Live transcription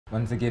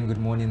Once again, good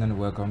morning and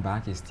welcome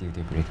back. It's still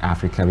DAYBREAK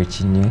Africa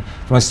reaching you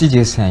from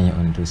Studio Saying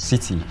on the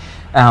city.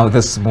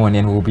 This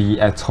morning we'll be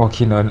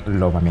talking on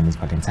love. I mean, it's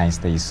Valentine's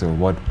Day, so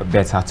what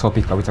better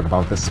topic are we talking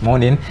about this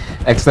morning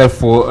except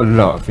for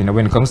love? You know,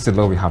 when it comes to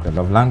love, we have the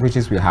love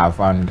languages we have,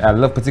 and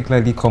love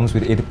particularly comes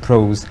with its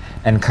pros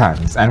and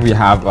cons. And we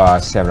have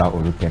Sarah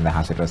Orukpe in the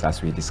house with us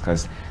as we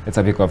discuss the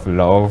topic of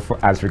love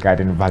as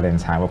regarding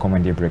Valentine. Welcome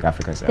on DAYBREAK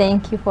Africa, sir.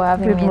 Thank you for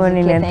having me. Good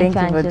morning, and thank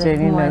you for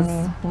joining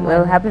us.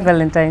 Well, happy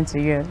Valentine to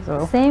you.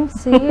 So. Same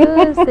to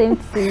you, same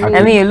to you.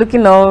 I mean, you're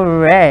looking all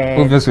red.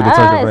 Obviously, the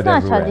talk about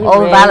everywhere.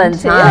 All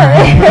Valentine.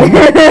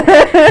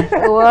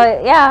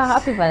 Well, yeah,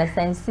 happy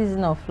Valentine's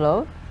season of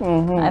love.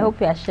 I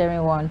hope you are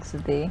sharing one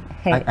today.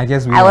 I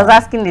guess we I was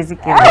asking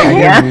Ezekiel. I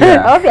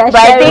hope you are But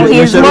I sharing. think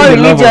he's more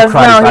religious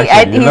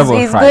now.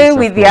 He's going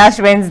with the Ash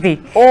Wednesday.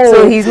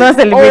 So he's not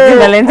celebrating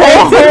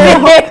Valentine's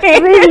Day.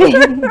 Really?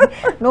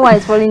 No one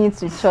is following you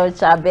to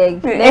church, I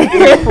beg. Let's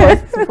do it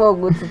first before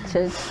we go to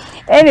church.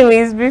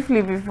 Anyways,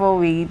 briefly before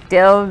we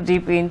delve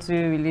deep into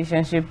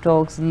relationship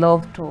talks,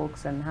 love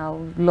talks, and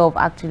how love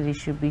actually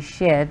should be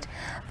shared,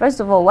 first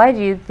of all, why do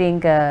you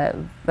think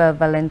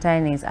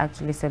Valentine is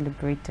actually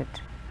celebrated?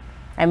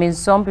 I mean,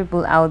 some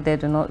people out there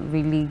do not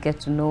really get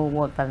to know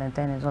what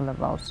Valentine is all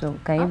about. So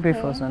can you brief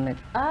us on it?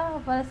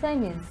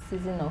 Valentine is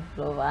season of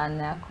love,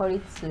 and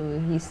according to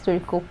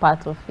historical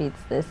part of it,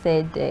 they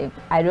said,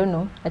 I don't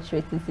know,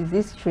 actually it is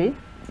history.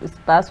 It's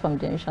passed from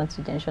generation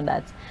to generation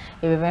that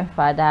a reverend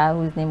father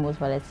whose name was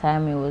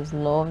Valentine, he was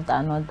loved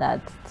and all that.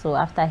 So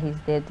after his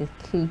death, they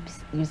keep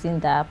using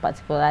that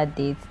particular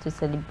date to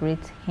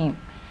celebrate him.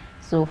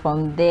 So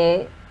from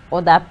there,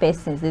 other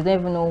persons, they don't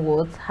even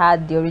know how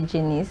the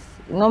origin is.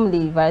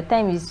 Normally,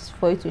 Valentine is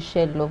for you to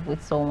share love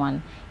with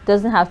someone. It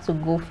doesn't have to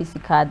go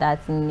physical,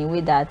 that in a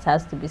way that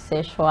has to be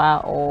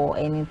sexual or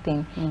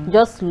anything.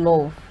 Just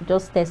love.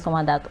 Just tell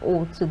someone that,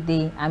 oh,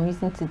 today, I'm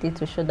using today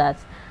to show that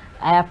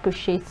I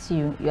appreciate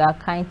you. You are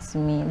kind to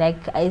me.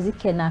 Like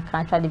Ezekiel can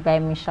actually buy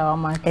me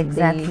shawarma today.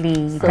 Exactly.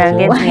 So, you can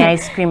get me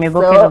ice cream, a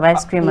bucket of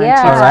ice cream, and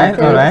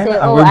chips. All right. Say,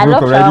 oh, I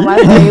love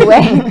shawarma very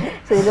well.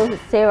 So you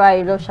love Sarah,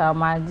 you love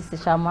shawarma. This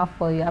is shawarma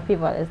for you. Happy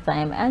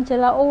Valentine.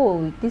 Angela,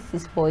 oh, this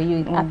is for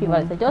you. Happy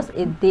Valentine. Just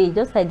a day,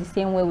 just like the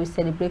same way we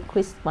celebrate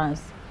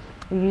Christmas.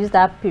 We use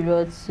that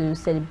period to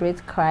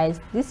celebrate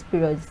Christ. This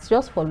period is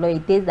just for love. A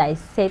day that is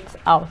set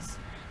out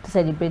to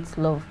celebrate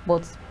love,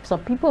 but some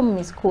people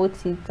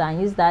misquote it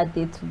and use that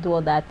day to do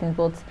other things.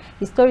 But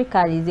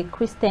historically, it's a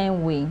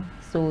Christian way,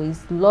 so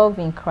it's love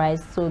in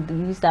Christ. So they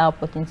use that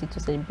opportunity to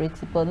celebrate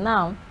it. But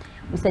now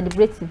we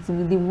celebrate it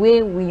with the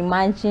way we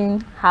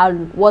imagine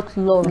what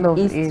love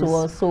is to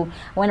us. So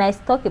when I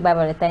talk about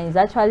Valentine, it's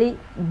actually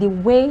the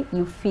way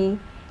you feel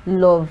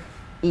love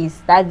is.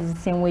 That is the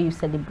same way you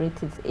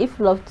celebrate it. If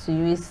love to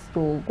you is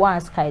to go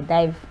and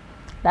skydive,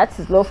 that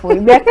is love for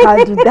me. I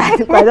can't do that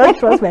if I don't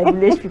trust my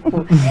village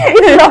people.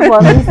 If love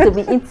for me is to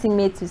be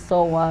intimate with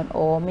someone,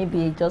 or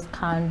maybe just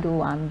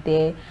candle, I'm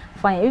there,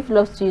 fine. If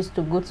love to you is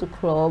to go to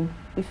club,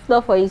 if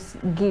love for you is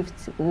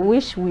gift,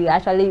 which we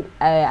actually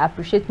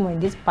appreciate more in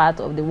this part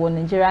of the world.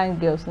 Nigerian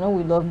girls, you know,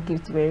 we love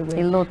gifts very well.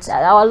 A lot.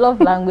 Our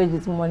love language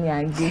is money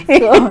and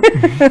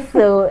gifts.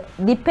 So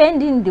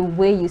depending the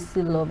way you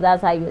see love,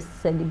 that's how you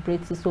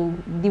celebrate it. So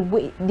the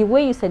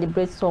way you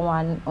celebrate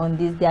someone on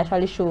this, they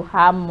actually show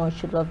how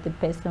much you love the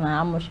person and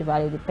how much you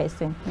value the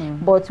person.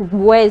 But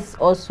words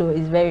also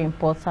is very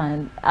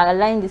important,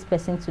 allowing this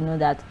person to know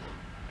that,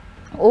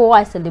 oh,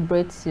 I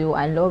celebrate you,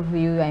 I love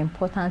you, you're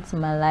important in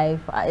my life.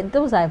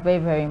 Those are very,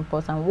 very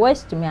important.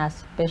 Words to me are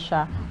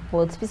special,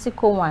 but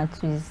physical one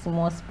too is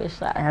more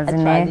special.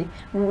 Actually,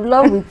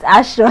 love with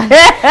action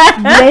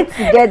blend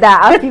together.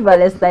 Happy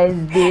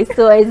Valentine's Day.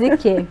 So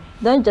Ezekiel,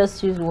 don't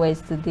just use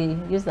words today,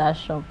 use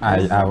action.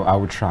 I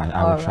will try.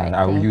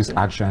 I will use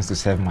actions to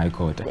serve my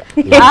God. God.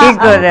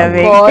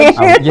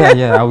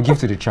 I will give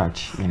to the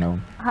church, you know,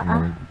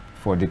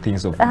 for the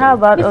things of how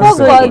about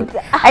also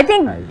I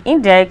think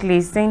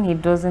indirectly saying he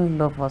doesn't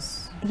love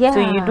us, so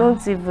you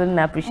don't even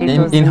appreciate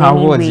us in her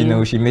words. You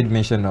know, she made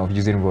mention of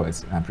using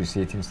words,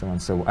 appreciating someone.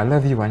 So I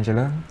love you,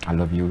 Angela, I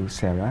love you,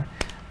 Sarah,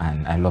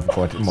 and I love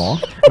God more.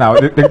 Now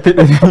back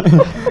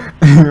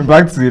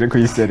to the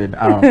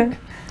question.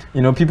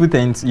 You know, people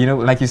tend to, you know,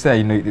 like you said,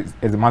 you know,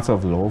 it's a matter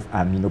of love,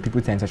 and you know, people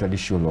tend to actually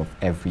show love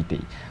every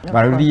day.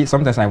 But really,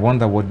 sometimes I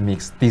wonder what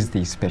makes this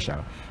day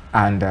special.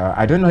 And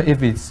I don't know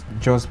if it's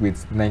just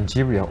with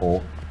Nigeria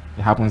or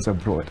it happens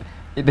abroad.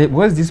 There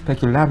was this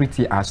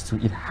peculiarity as to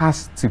it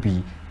has to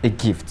be a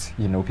gift.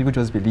 You know, people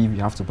just believe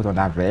you have to put on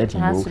that red. You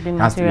know,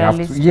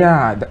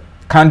 the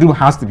candle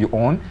has to be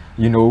on.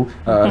 You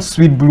know,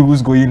 sweet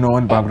blues going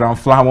on, background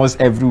flowers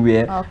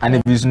everywhere. And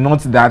if it's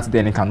not that,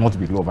 then it cannot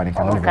be love, and it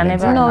cannot be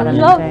Valentine.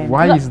 No,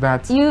 why is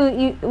that?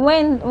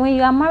 When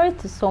you are married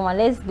to someone,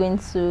 let's go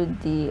into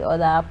the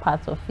other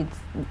part of it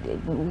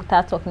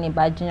without talking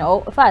about gender.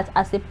 Or in fact,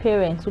 as a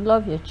parent, you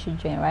love your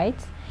children, right?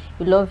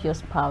 you love your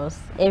spouse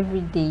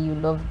every day, you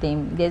love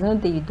them, there's no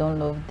day you don't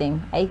love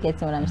them. Are you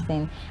getting what I'm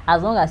saying?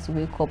 As long as you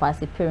wake up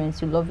as a parent,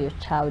 you love your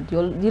child.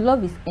 The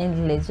love is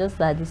endless, just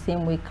like the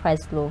same way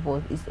Christ's love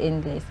was is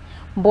endless.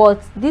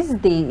 But this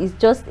day is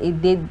just a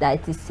day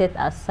that is set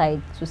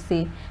aside to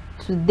say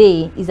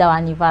today is our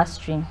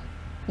anniversary.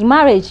 In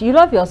marriage, you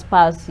love your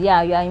spouse.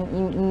 Yeah, you are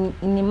in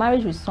a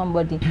marriage with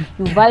somebody.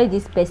 You value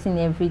this person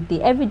every day.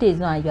 Every day is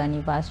not your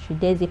anniversary.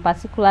 There's a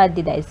particular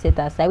day that is set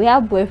aside. We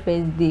have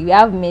boyfriend's day, we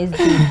have men's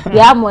day, we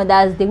have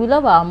mother's day. We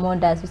love our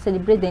mothers. We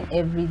celebrate them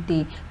every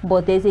day.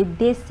 But there's a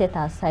day set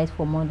aside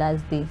for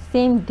Mother's Day.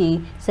 Same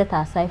day set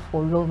aside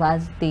for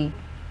Lovers' Day.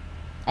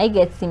 I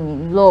get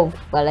me. Love,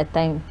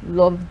 Valentine,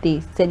 love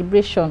day,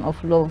 celebration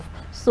of love.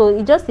 So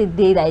it's just a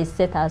day that is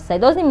set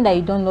aside. Doesn't mean that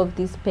you don't love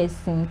this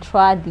person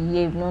throughout the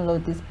year. You don't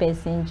love this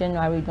person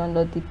January, you don't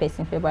love the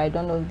person February, you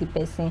don't love the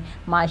person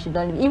March, you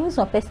don't. Even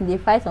some person, they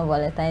fight on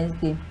Valentine's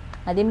Day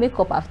and they make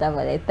up after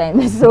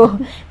Valentine. So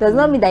does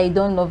not mean that you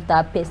don't love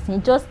that person.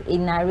 It's just a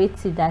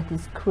narrative that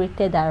is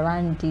created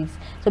around it.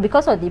 So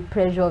because of the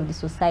pressure of the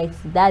society,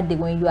 that day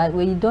when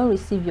you don't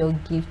receive your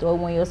gift, or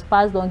when your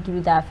spouse don't give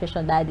you that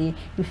affection that day,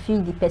 you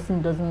feel the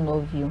person doesn't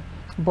love you.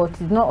 But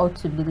it's not ought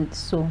to be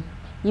so.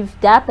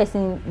 If that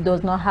person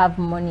does not have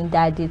money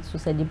that day to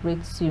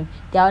celebrate you,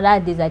 there are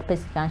other days that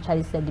person can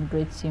actually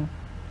celebrate you.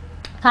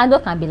 Candle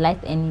can be light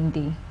any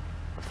day,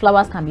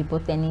 flowers can be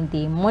bought any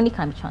day, money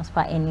can be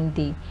transferred any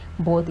day.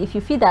 But if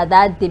you feel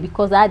that day,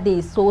 because that day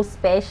is so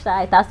special,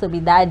 it has to be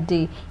that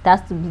day, it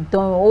has to be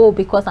done, oh,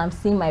 because I'm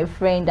seeing my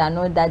friend and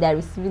all that, they're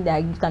receiving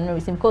their gift and not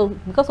receiving,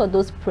 because of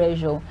those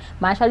pressure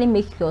might actually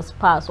make your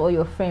spouse or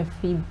your friend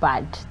feel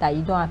bad that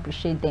you don't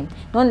appreciate them,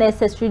 not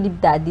necessarily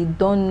that they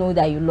don't know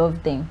that you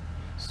love them.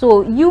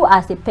 So you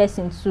as a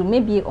person too,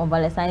 maybe on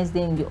Valentine's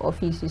Day in the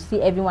office, you see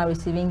everyone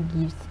receiving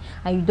gifts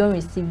and you don't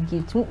receive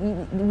gifts.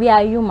 We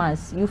are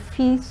humans. You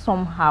feel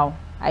somehow.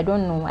 I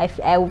don't know.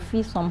 I will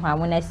feel somehow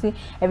when I see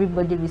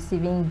everybody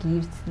receiving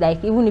gifts.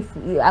 Like, even if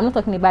I'm not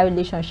talking about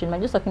relationship, I'm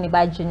just talking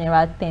about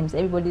general terms.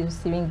 Everybody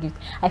receiving gifts.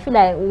 I feel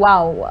like,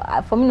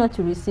 wow, for me not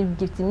to receive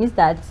gifts, it means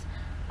that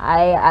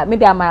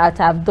maybe I might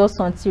have done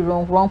something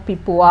wrong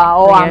people,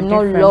 or I'm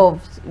not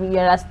loved. You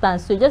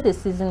understand? So just a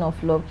season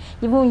of love.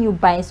 Even when you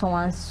buy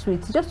someone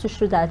sweet, just to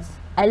show that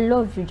I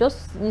love you.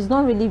 Just, it's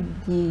not really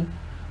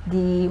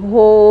the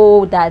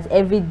whole that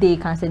every day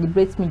can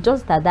celebrate me.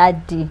 Just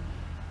that day,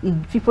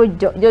 people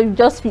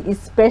just feel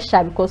it's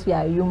special because we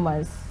are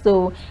humans.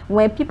 So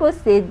when people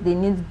say they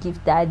need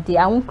gift that day,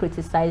 I won't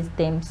criticize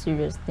them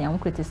seriously. I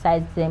won't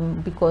criticize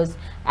them, because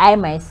I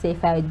myself,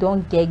 if I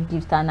don't get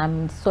gift and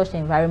I'm in such an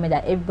environment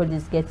that everybody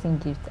is getting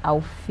gift,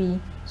 I'll feel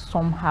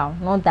somehow.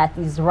 Not that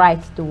is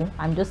right though.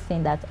 I'm just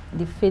saying that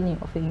the feeling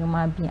of a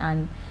human being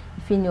and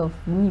the feeling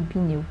of me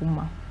being a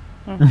woman.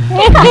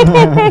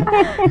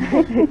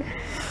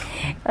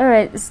 All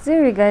right, still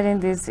regarding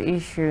this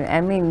issue,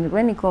 I mean,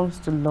 when it comes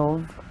to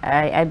love,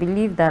 I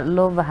believe that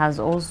love has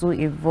also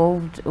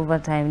evolved over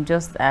time,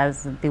 just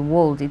as the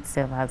world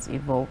itself has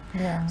evolved.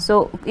 Yeah.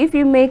 So if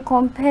you may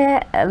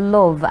compare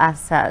love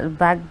as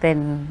back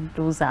then,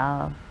 those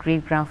are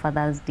great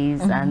grandfather's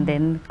days, and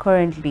then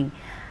currently,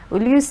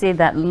 will you say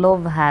that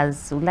love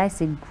has, will I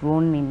say,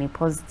 grown in a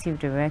positive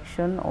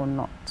direction or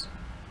not?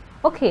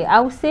 Okay, I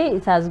would say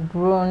it has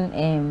grown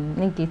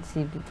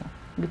negatively,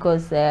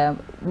 because let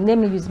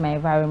me use my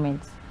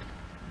environment.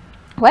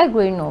 While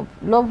growing up,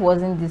 love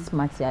wasn't this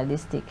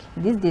materialistic.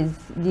 These days,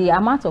 the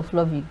amount of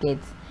love you get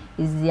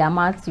is the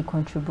amount you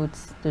contribute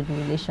to the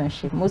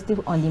relationship, mostly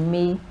on the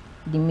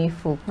male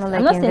folks. Like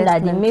I'm not saying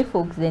that the male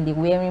folks then they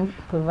weren't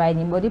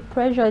providing, but the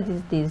pressure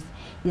these days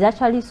is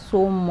actually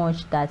so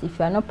much that if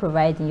you are not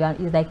providing,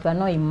 it's like you are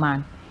not a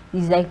man.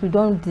 It's like you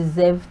don't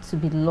deserve to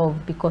be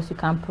loved because you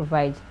can't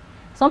provide.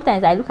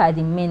 Sometimes I look at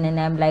the men and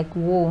I'm like,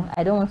 whoa,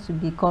 I don't want to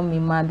become a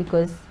man,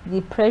 because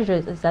the pressure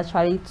is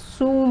actually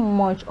too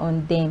much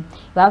on them.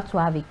 You have to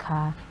have a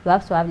car, you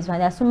have to have this one.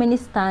 There are so many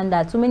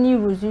standards, so many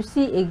rules. You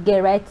see a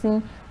girl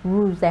writing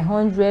rules, like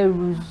 100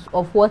 rules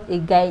of what a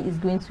guy is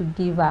going to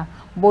give her,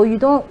 but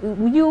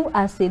you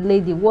as a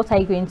lady, what are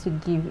you going to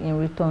give in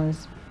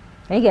returns?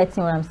 Are you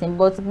getting what I'm saying?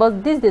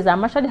 But these days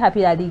I'm actually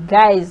happy that the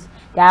guys,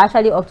 they're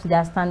actually up to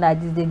their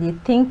standards. They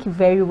think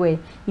very well.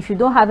 If you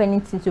don't have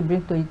anything to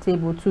bring to the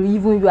table, to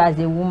even you as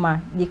a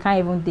woman, they can't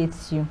even date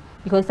you,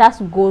 because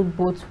that's go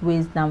both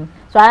ways now.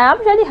 So I am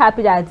really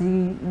happy that the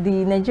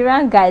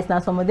Nigerian guys now,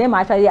 some of them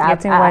actually are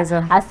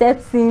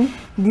accepting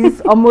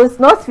this almost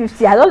not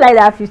 50. I don't like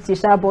that 50,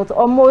 but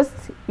almost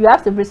you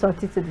have to bring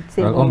something to the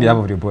table. Well, on behalf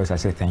of the boys, I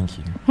say thank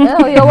you.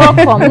 No, you're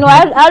welcome. No,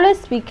 I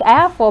always speak. I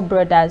have 4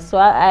 brothers, so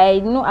I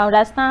know, I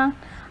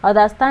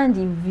understand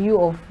the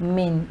view of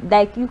men.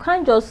 Like, you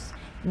can't just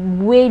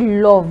weigh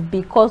love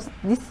because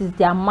this is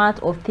the amount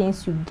of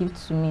things you give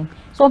to me.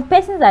 Some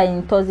persons are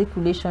in toxic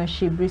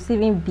relationship,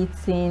 receiving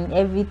beating,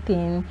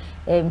 everything,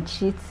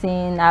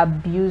 cheating,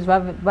 abuse,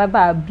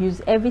 verbal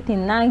abuse,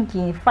 everything,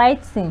 nagging,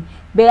 fighting.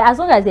 But as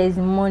long as there is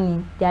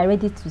money, they are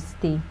ready to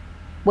stay.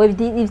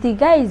 But if the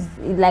guy is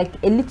like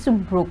a little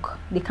broke,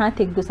 they can't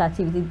take those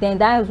activities, then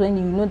that is when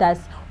you know that,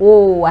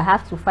 oh, I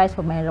have to fight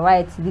for my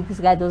rights, this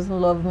guy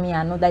doesn't love me,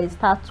 and all that, they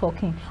start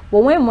talking. But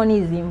when money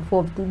is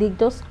involved, they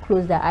just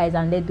close their eyes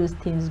and let those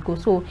things go.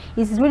 So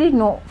it's really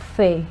not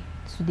fair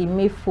to the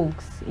male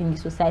folks in the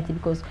society,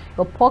 because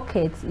your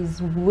pocket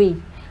is way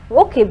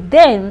okay.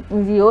 Then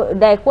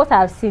like what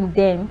I've seen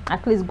then,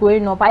 at least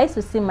growing up, I used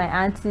to see my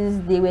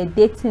aunties, they were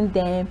dating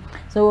them.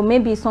 So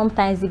maybe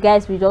sometimes the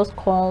guys will just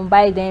come,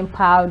 buy them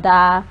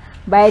powder,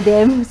 buy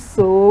them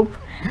soap,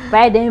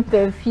 buy them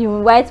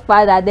perfume, white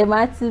powder. Them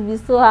aunties be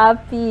so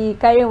happy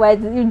carrying white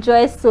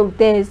enjoy soap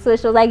then. So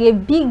she was like a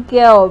big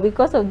girl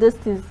because of those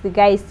things the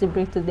guy used to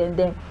bring to them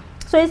then.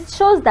 So it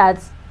shows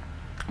that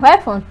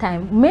right from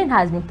time, men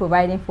has been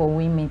providing for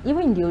women,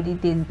 even in the olden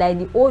days. Like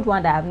the old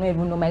one that I've not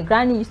even know, my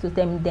granny used to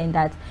tell me then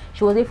that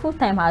she was a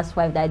full-time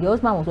housewife, that the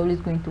husband was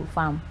always going to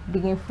farm,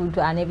 bringing food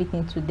and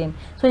everything to them.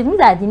 So it means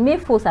that the male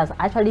force has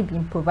actually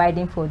been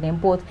providing for them,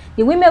 but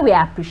the women were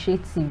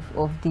appreciative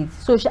of this.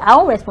 So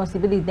our own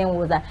responsibility then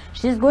was that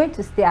she's going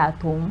to stay at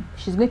home,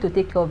 she's going to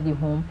take care of the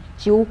home,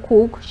 she will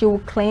cook, she will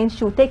clean,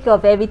 she will take care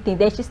of everything.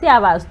 Then she still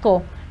have her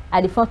store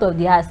at the front of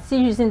the house,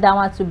 still using that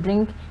one to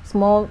bring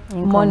small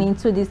money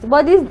into this.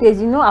 But these days,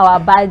 you know, our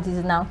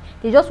bodies now,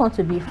 they just want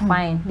to be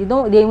fine. They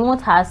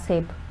want house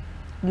help.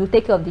 You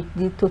take care of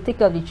to take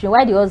care of the children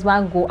while the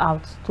husband go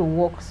out to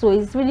work. So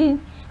it's really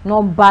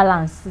not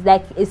balanced. It's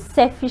like a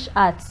selfish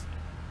act,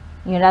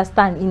 you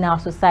understand, in our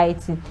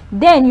society.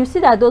 Then you see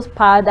that those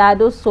powder,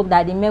 those soap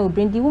that the men will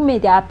bring, the women,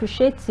 they are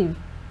appreciative.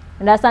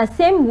 Understand?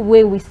 Same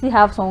way we still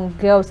have some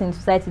girls in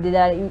society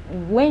that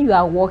when you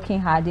are working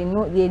hard, they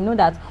know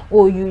that,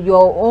 oh,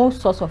 your own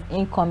source of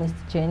income is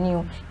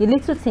genuine. The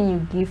little thing you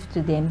give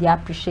to them, they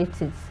appreciate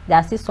it. There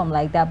are still some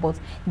like that, but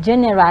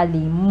generally,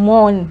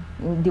 more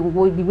the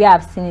way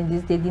I've seen it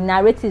this day, the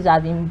narratives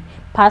have been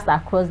passed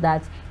across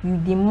that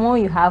the more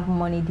you have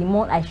money, the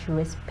more I should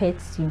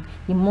respect you,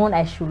 the more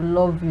I should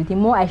love you, the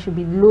more I should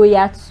be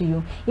loyal to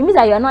you. It means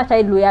that you are not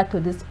actually loyal to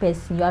this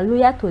person, you are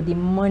loyal to the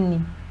money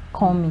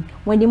coming.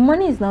 When the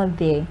money is not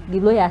there, the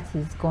loyalty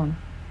is gone.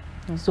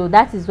 So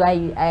that is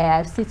why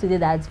I see today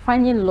that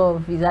finding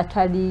love is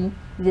actually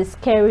the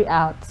scary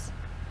out.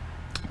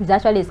 It's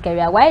actually scary.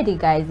 Why the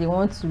guys, they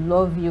want to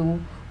love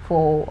you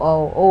for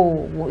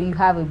oh, you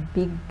have a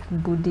big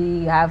booty,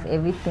 you have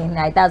everything,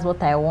 like that's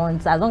what I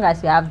want. As long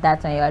as you have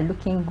that and you are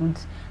looking good,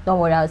 don't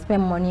worry, I'll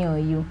spend money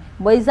on you.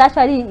 But it's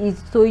actually,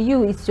 it's to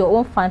you, it's your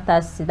own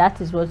fantasy. That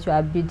is what you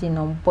are building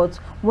on. But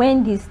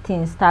when these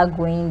things start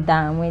going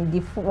down, when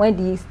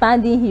the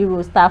standing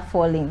heroes start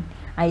falling,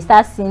 and you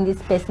start seeing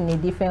this person in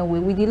a different way,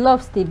 will the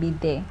love still be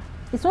there?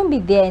 It won't be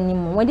there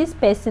anymore. When this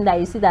person that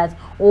you see that,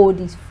 oh,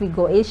 this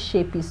figure, its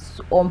shape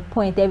is on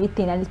point,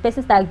 everything, and this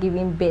person start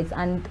giving birth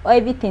and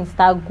everything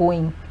start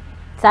going,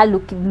 start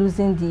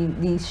losing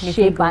the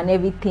shape and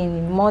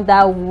everything,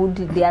 motherhood,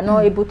 they are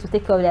not able to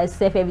take care of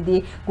themselves every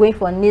day, going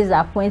for nails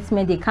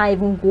appointment, they can't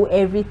even go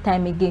every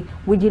time again.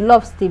 Will the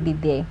love still be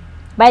there?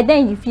 By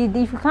then, if you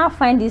can't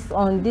find this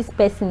on this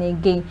person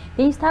again,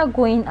 then you start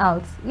going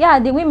out. Yeah,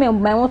 the women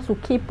might want to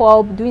keep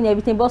up doing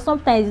everything, but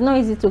sometimes it's not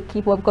easy to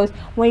keep up, because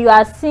when you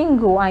are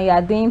single and you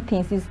are doing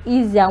things, it's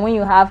easier when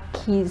you have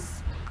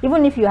kids.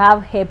 Even if you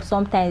have help,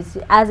 sometimes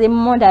as a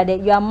mother,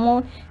 that you are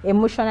more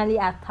emotionally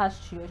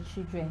attached to your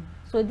children,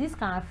 so this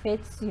can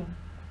affect you.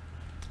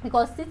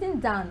 Because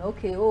sitting down,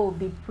 okay, oh,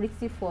 be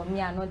pretty for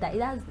me and all that,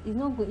 it's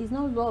not good. It's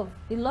not love.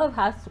 The love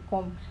has to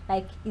come,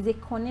 like, it's a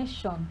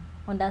connection,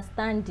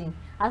 understanding.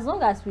 As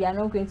long as we are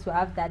not going to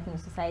have that in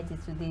society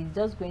today, it's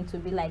just going to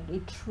be like a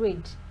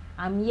trade.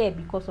 I'm here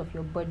because of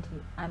your body,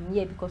 I'm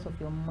here because of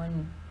your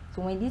money.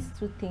 So when these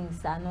two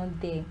things are not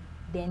there,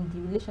 then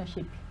the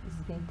relationship is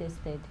being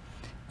tested.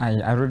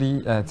 I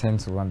really tend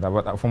to wonder,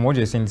 but from what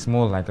you're saying, it's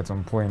more like at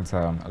some point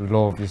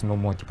love is no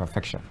more to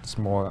perfection. It's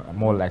more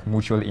like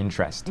mutual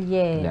interest.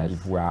 Yes.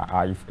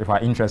 Yeah, if our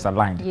interests are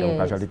aligned, they will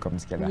actually come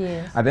together.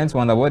 Yes. I then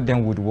wonder what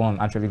then would one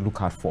actually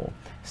look out for,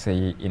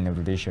 say, in a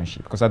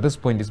relationship? Because at this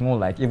point, it's more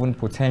like even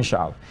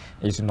potential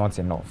is not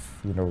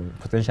enough. You know,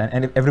 potential,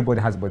 and everybody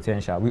has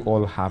potential. We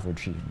all have a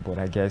dream, but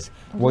I guess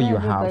what you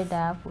have.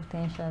 Have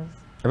potentials.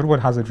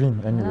 Everybody has a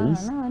dream,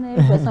 anyways. No.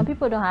 But some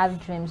people don't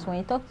have dreams. When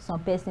you talk to some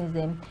persons,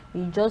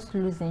 you just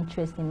lose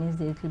interest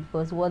immediately,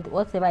 because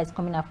whatever is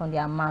coming out from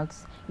their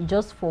mouths, you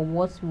just for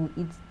what will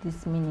eat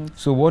this minute.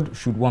 So what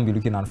should one be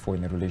looking out for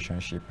in a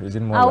relationship? Is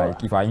it more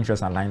like if our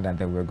interests are aligned and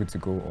then we're good to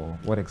go, or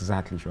what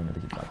exactly should one be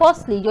looking at?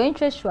 Firstly, your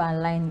interests should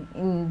align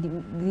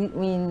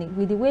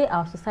with the way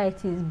our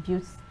society is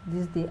built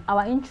this day.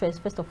 Our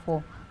interest, first of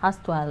all, has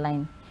to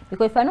align.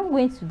 Because if we're not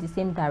going to the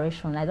same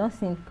direction, I don't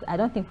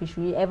think we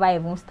should ever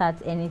even start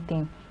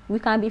anything. We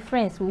can be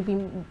friends, we'll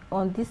be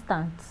on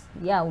distance,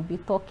 yeah, we'll be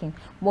talking.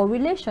 But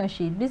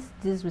relationship, this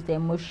deals with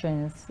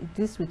emotions, it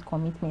deals with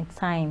commitment,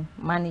 time,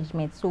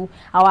 management. So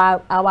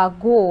our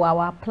goal,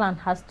 our plan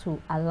has to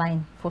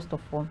align first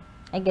of all.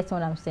 I get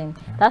what I'm saying.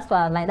 Yeah. That's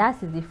to align.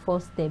 That is the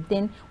first step.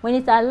 Then when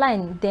it's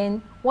aligned,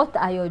 then what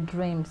are your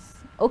dreams?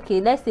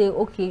 Okay, let's say,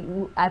 okay,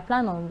 I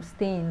plan on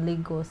staying in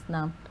Lagos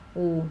now.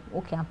 oh,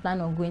 okay, I'm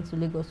planning on going to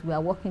Lagos, we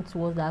are working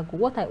towards that goal.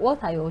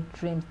 What are your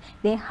dreams?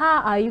 Then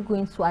how are you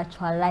going to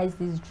actualize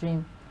this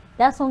dream?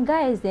 There are some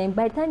guys, then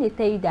by the time they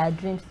tell you their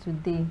dreams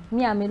today,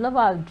 me, I'm a lover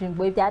of dreams,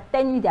 but if they are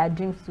telling you their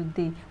dreams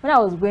today, when I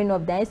was growing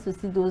up, I used to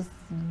see those,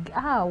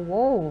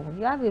 whoa,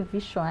 you have a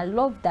vision. I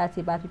love that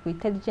about people,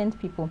 intelligent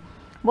people.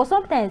 But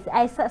sometimes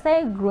I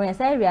started growing, I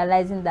started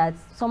realizing that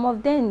some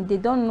of them, they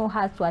don't know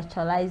how to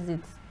actualize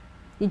it.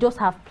 They just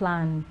have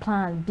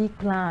big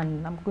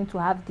plan. I'm going to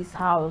have this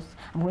house,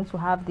 I'm going to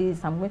have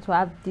this, I'm going to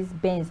have this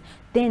Benz.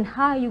 Then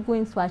how are you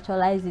going to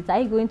actualize it? Are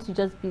you going to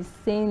just be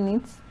saying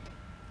it?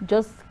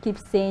 Just keep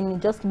saying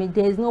it,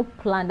 there's no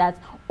plan that,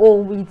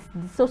 oh, with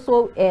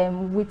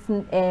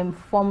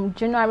from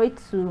January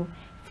to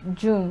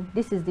June,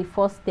 this is the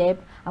first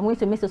step, I'm going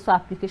to make social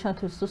application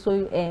to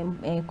social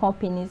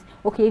companies.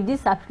 Okay, if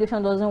this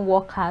application doesn't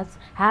work out,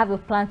 I have a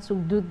plan to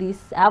do this,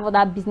 I have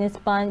other business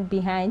plan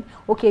behind.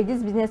 Okay, if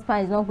this business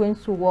plan is not going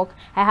to work,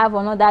 I have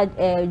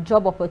another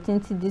job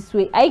opportunity this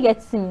way. Are you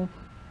getting me?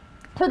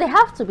 So they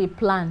have to be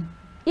planned.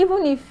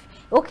 Even if,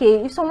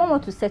 okay, if someone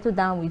wants to settle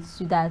down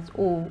with you, that,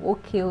 oh,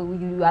 okay,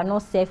 you are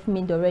not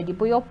self-made already,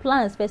 but your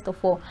plans, first of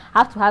all,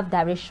 have to have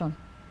direction.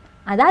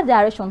 And that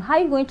direction, how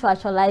are you going to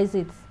actualize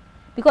it?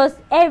 Because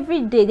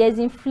every day there's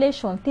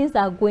inflation, things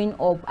are going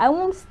up. I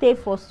won't stay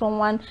for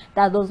someone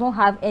that does not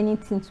have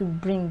anything to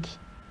bring.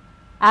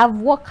 I've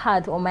worked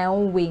hard on my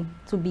own way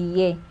to be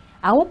here.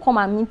 I won't come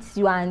and meet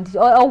you and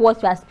all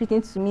what you are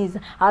speaking to me is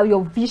how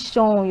your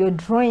vision, your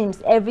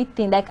dreams,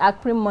 everything, like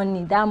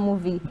Acrimony, that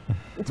movie.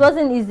 It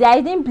wasn't easy. I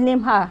didn't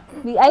blame her.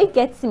 Are you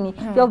getting me?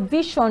 Your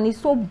vision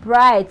is so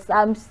bright.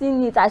 I'm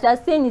seeing it. As you're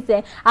saying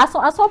it, at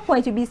some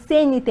point you'll be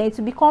saying it and it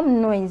will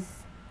become noise.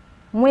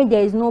 When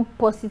there is no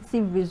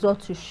positive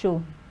result to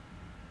show,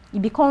 it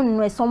becomes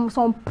noise.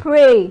 Some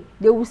pray,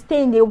 they will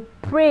stay and they will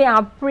pray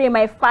and pray,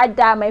 my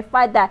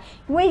father.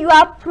 When you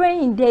are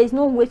praying, there is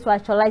no way to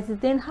actualize it.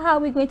 Then how are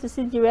we going to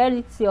see the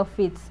reality of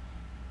it?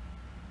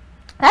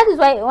 That is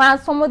why when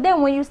some of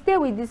them, when you stay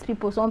with these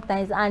people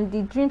sometimes and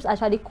the dreams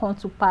actually come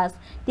to pass,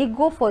 they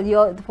go for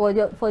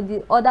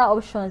the other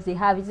options they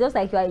have. It's just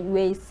like you were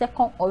a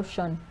second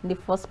option in the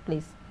first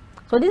place.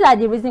 So these are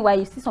the reasons why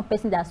you see some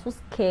person that are so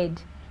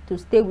scared to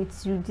stay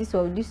with you, this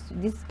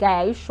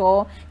guy. Are you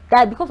sure?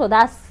 That because of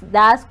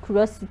that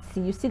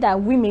curiosity, you see that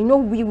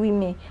women, we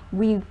women,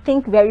 we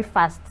think very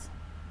fast.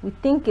 We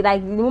think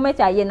like the moment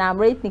you are here now, I'm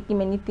already thinking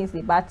many things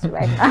about you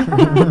right now.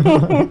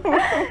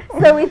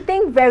 So we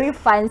think very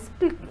fast.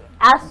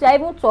 As you're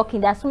even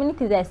talking, there are so many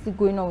things that are still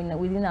going on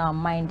within our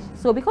mind.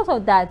 So because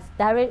of that,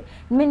 there are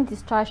many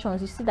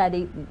distractions. You see that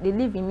they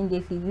live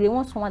immediately. They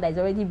want someone that is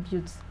already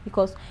built,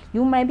 because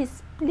you might be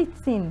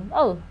splitting.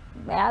 Oh,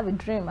 I have a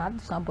dream, I have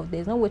this one, but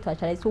there's no way to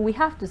actualize. So we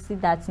have to see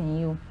that in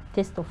you,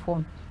 first of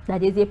all,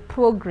 that there's a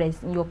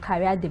progress in your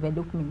career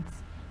development.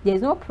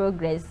 There's no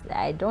progress,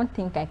 I don't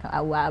think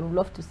I would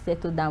love to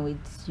settle down with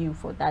you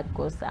for that,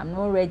 because I'm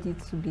not ready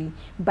to be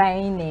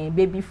buying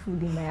baby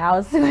food in my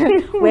house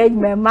where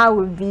my mom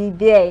will be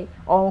there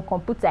on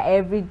computer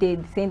every day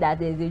saying that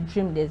there's a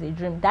dream.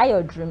 That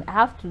your dream, I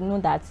have to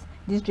know that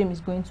this dream is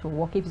going to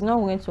work. If it's not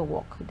going to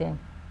work, then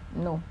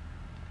no.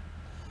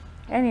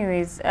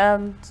 Anyways,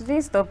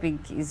 today's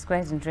topic is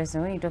quite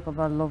interesting. When you talk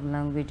about love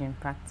language and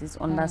practice,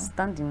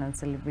 understanding and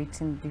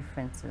celebrating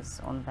differences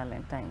on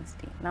Valentine's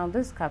Day. Now,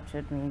 this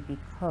captured me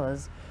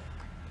because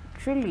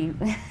truly,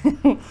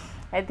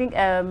 I think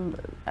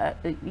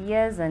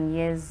years and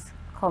years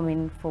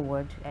coming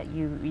forward,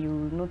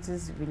 you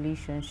notice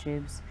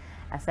relationships,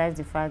 aside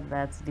the fact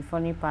that the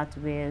funny part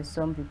where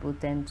some people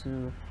tend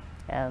to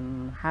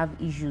have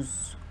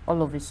issues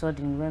all of a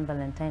sudden when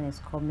Valentine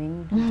is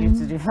coming, due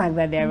to the fact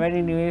that they are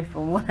running away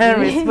from one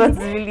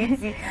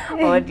responsibility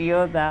or the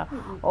other,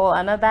 or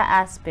another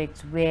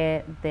aspect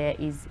where there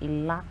is a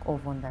lack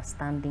of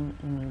understanding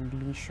in a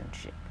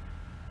relationship.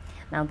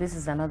 Now, this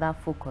is another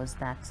focus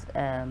that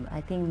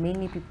I think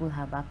many people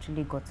have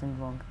actually gotten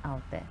wrong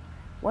out there.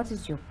 What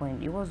is your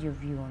point? What's your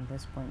view on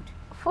this point?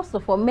 First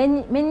of all,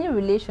 many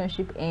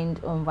relationships end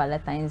on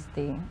Valentine's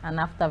Day and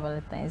after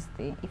Valentine's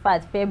Day. In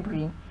fact,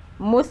 February,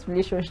 most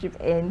relationship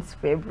ends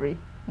February.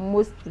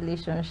 Most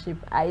relationship.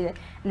 I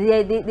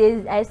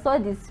saw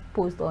this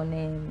post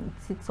on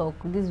TikTok,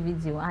 this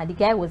video, and the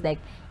guy was like,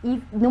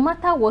 if no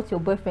matter what your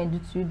boyfriend do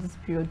to you this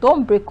period,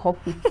 don't break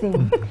up with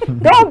him.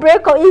 Don't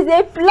break up. It's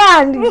a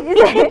plan.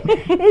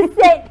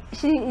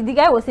 The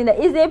guy was saying that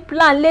it's a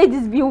plan.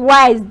 Ladies, be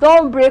wise.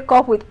 Don't break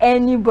up with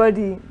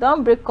anybody.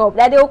 Don't break up.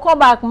 That they will come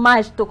back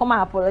March to come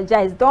and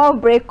apologize. Don't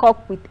break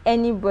up with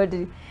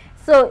anybody.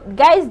 So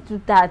guys do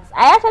that.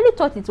 I actually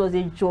thought it was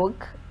a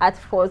joke at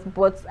first,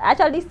 but I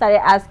actually started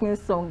asking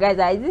some guys,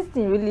 is this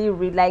thing really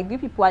real? Like, do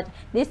people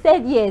they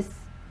said yes.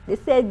 They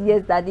said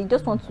yes, that they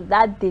just want to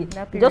that day.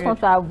 They just want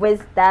to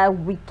avoid that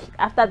week.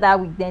 After that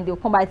week, then they'll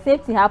come back. Same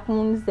thing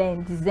happens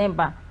in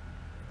December.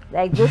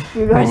 like those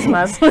periods.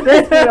 Christmas.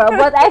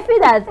 But I feel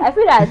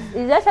that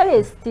it's actually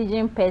a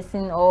staging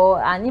person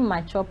or an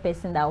immature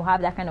person that will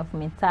have that kind of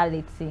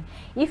mentality.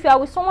 If you are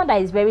with someone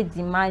that is very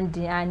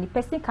demanding and the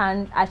person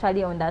can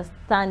actually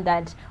understand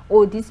that,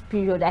 oh, this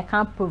period I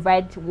can't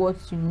provide what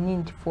you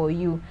need for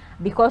you,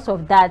 because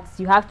of that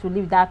you have to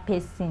leave that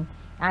person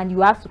and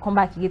you have to come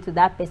back again to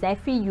that person, I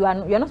feel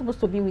you're not supposed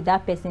to be with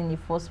that person in the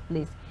first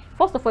place.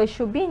 First of all, you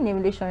should be in a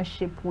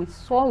relationship with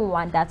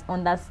someone that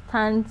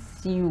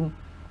understands you.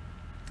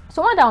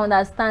 Someone that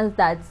understands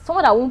that,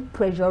 someone that won't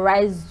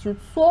pressurize you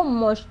so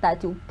much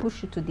that it will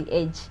push you to the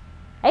edge.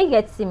 Are you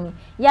getting me?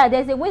 Yeah,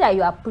 there's a way that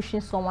you are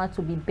pushing someone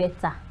to be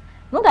better.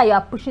 Not that you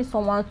are pushing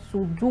someone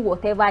to do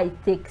whatever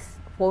it takes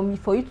for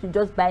you to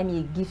just buy me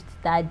a gift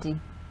that day.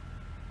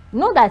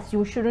 Know that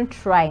you shouldn't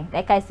try.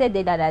 Like I said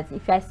there, that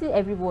if I see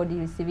everybody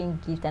receiving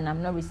gift and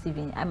I'm not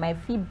receiving, I might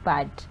feel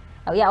bad.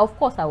 Yeah, of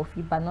course I will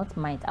feel bad, not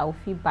mind. I will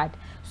feel bad.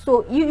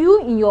 So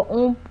you in your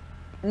own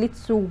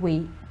little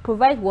way,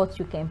 provide what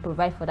you can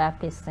provide for that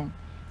person.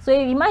 So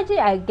imagine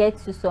I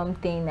get you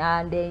something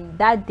and then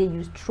that day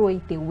you throw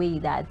it away,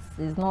 that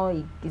is not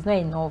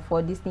enough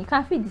for this thing. You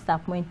can't feel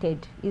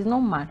disappointed. It's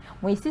normal.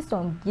 When you see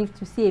some gift,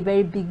 you see a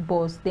very big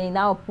box, then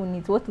now open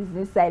it, what is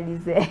inside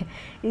is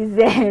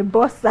a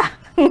bossa.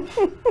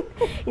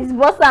 It's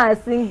bossa and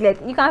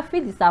singlet. You can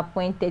feel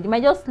disappointed. You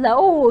might just like,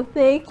 oh,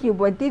 thank you,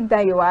 but deep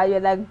down you're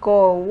like,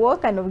 God,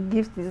 what kind of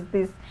gift is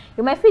this?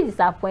 You might feel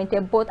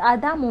disappointed, but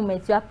at that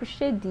moment you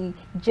appreciate the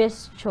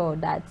gesture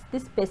that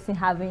this person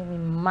having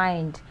in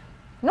mind.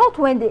 Not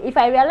when if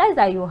I realize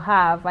that you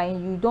have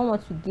and you don't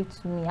want to give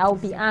to me, I'll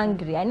be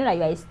angry. I know that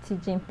you are a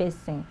staging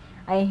person.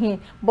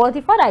 But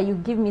the fact that you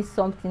give me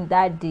something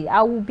that day,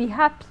 I will be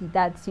happy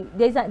that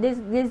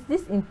there's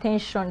this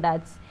intention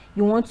that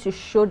you want to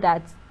show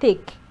that,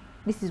 take,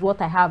 this is what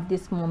I have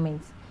this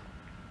moment.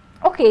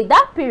 Okay,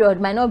 that period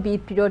might not be a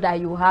period that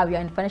you have,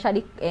 you're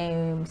financially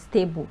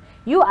stable.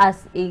 You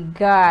as a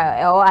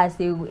girl or as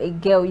a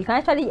girl, you can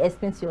actually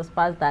explain to your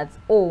spouse that,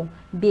 oh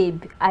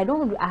babe, I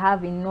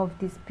have enough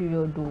this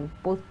period though,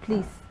 but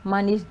please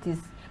manage this.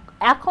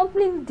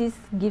 Accompany this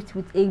gift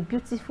with a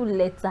beautiful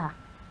letter.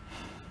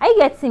 I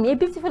get me a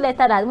beautiful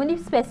letter that when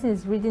this person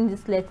is reading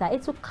this letter,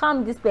 it will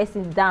calm this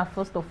person down.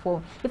 First of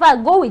all, if I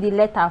go with the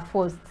letter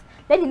first,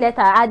 let the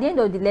letter, at the end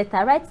of the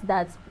letter, write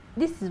that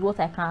this is what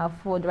I can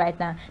afford right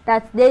now,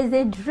 that there is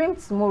a dream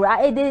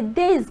tomorrow, the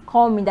day is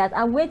coming that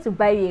I'm going to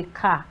buy you a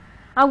car,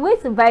 I'm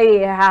going to buy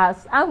you a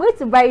house, I'm going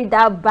to buy you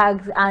that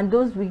bag and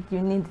those wigs you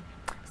need.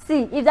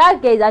 See, if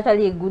that girl is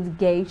actually a good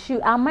girl,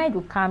 her mind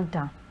will calm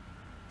down.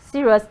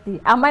 Seriously,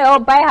 I might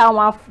buy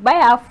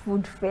her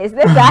food first.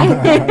 I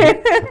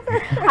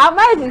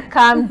might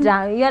calm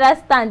down. You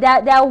understand?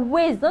 There are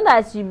ways, not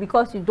that you,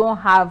 because you don't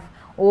have,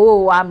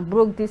 oh, I'm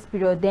broke this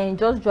period, then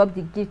just drop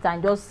the gift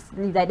and just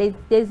leave. That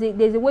there's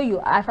a way you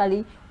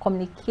actually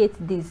communicate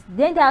this.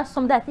 Then there are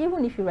some that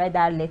even if you write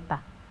that letter,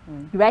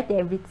 you write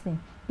everything,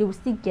 they will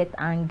still get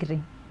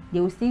angry. They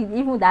will see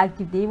even that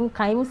gift, they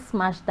can even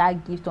smash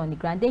that gift on the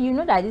ground. Then you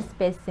know that this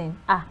person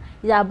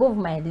is above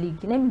my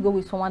league. Let me go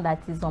with someone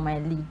that is on my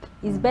league.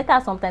 It's better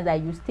sometimes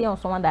that you stay on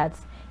someone that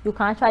you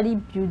can actually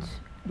build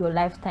your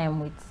lifetime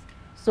with.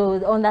 So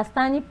the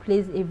understanding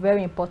plays a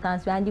very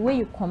important role, and the way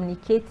you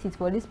communicate it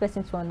for this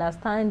person to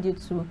understand you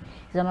too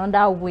is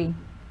another way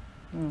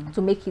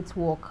to make it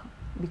work.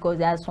 Because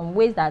there are some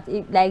ways that,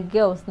 like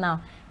girls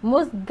now,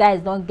 most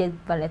guys don't get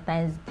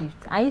Valentine's gift,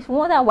 and if you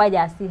wonder why they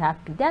are still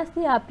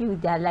happy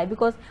with their life,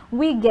 because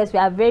we girls, we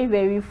are very,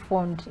 very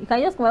fond. You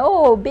can just go,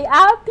 oh, be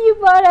happy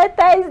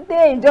Valentine's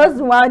Day,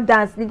 just one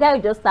dance, the guy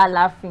will just start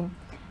laughing,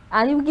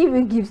 and he will give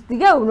you gifts, the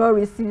guy will not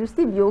receive, you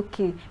still be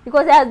okay,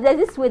 because there's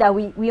this way that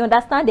we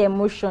understand the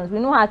emotions, we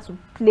know how to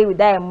play with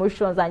that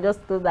emotions and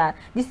just know that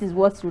this is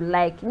what you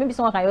like. Maybe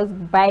someone can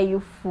just buy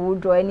you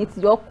food or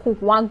anything, just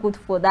cook one good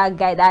for that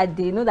guy that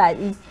day, you know that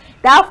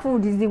that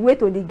food is the way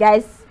to the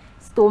guy's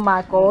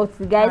stomach or to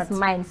the guy's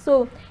mind.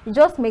 So you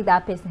just make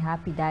that person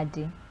happy that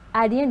day.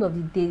 At the end of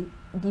the day,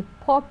 the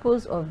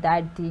purpose of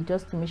that day,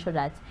 just to make sure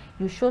that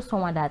you show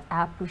someone that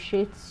I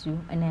appreciate you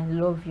and I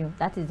love you.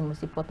 That is the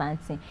most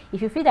important thing.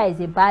 If you feel that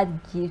it's a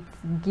bad gift,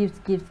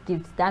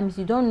 that means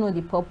you don't know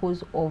the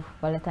purpose of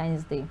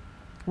Valentine's Day,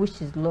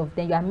 which is love.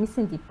 Then you are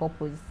missing the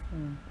purpose,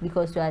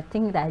 because you are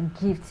thinking that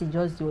gifts is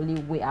just the only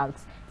way out.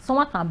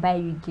 Someone can buy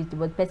you a gift,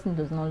 but the person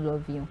does not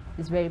love you.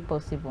 It's very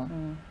possible.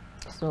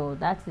 So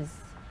that is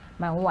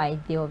my whole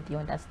idea of the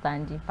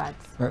understanding part.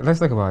 Let's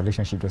talk about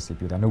relationship just a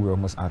bit. I know we're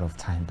almost out of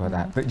time,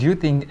 but do you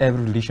think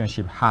every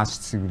relationship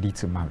has to lead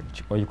to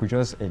marriage, or you could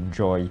just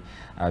enjoy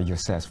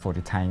yourself for the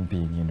time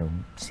being? You know,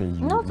 say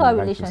you. Not all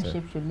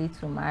relationships should lead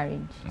to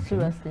marriage. Okay.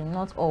 Seriously,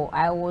 not all.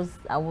 I was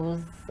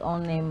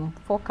on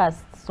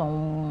forecast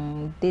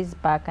some days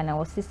back, and I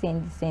was still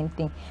saying the same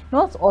thing.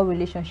 Not all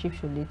relationships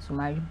should lead to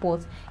marriage,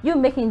 but you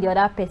making the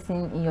other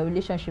person in your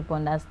relationship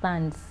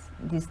understands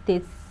the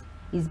state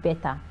is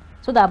better,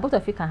 so that both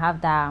of you can have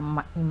that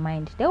in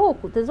mind. There's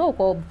what we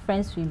call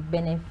friends with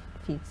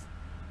benefits.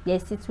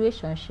 There's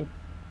situationship,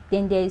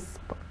 then there's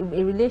a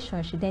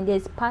relationship, then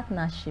there's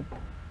partnership,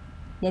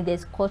 then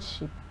there's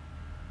courtship.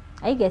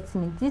 Are you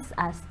getting me? These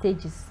are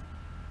stages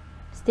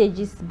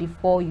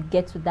before you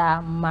get to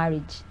that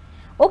marriage.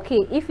 Okay,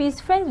 if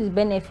it's friends with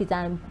benefits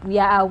and we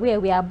are aware,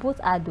 we are both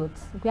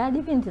adults, we are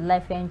living the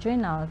life, we are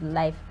enjoying our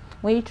life.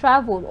 When you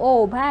travel,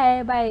 oh,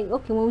 bye.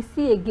 Okay, when we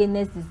see again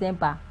next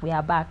December, we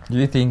are back. Do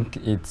you think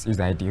it's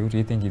ideal? Do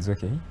you think it's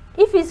okay?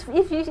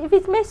 If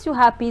it makes you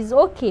happy, it's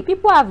okay.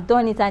 People have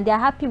done it and they are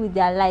happy with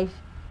their life.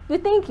 You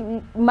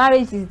think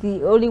marriage is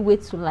the only way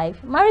to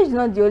life? Marriage is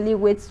not the only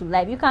way to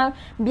life. You can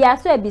be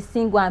as well be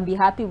single and be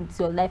happy with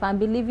your life and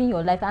be living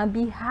your life and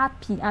be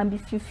happy and be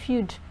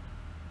fulfilled.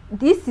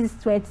 This is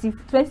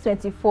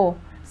 2024.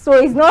 So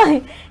it's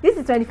not, this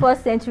is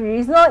 21st century.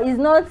 It's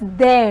not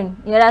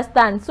then. You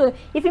understand? So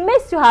if it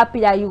makes you happy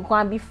that you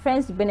can be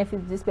friends to benefit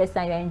with this person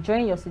and you're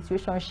enjoying your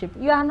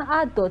situationship, you are an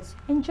adult.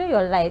 Enjoy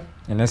your life.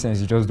 In essence,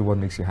 you just do what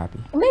makes you happy.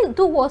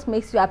 Do what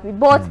makes you happy.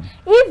 But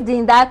if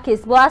in that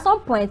case, but at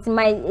some point,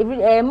 my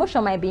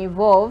emotion might be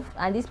involved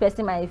and this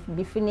person might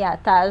be feeling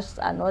attached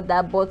and all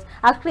that. But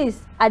at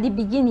least at the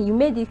beginning, you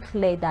made it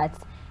clear that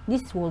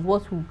this was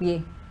what we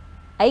were.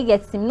 I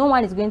get him. No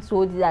one is going to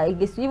hold it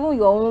against you. Even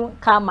your own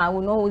karma will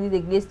not hold it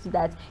against you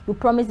that you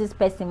promise this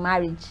person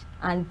marriage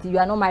and you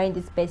are not marrying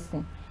this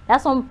person.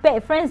 There's some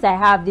friends I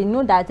have, they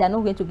know that they are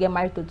not going to get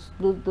married to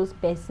those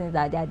persons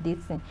that they are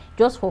dating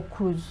just for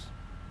cruise.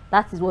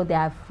 That is what they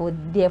are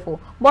there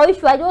for. But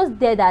if you are just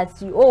there that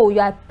you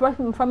are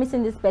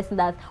promising this person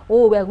that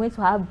we are going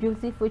to have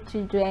beautiful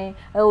children,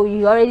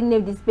 you already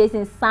named this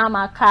person Sam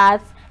and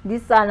Kat,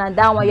 this one and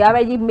that one, you're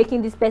already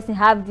making this person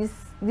have this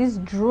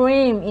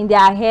dream in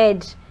their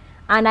head,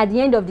 and at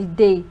the end of the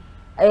day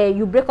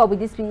you break up with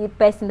this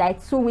person like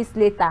 2 weeks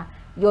later,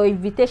 your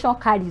invitation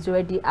card is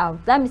already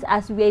out. That means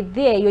as you were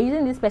there, you're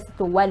using this person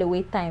to while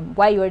away time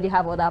while you already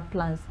have other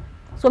plans.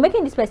 So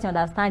making this person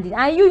understand it,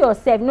 and you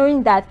yourself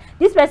knowing that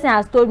this person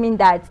has told me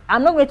that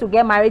I'm not going to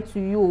get married to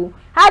you,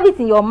 have it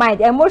in your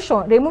mind.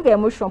 Emotion, remove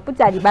emotion, put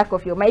it at the back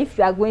of your mind. If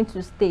you are going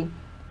to stay,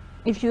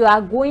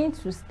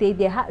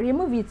 there,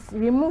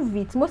 remove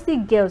it. Mostly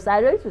girls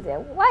are ready to say,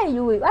 why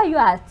are you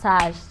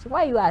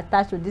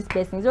attached to this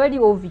person? It's already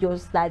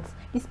obvious that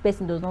this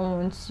person does not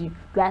want you.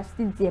 You are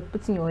still there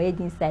putting your head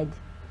inside.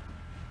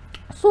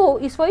 So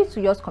it's for you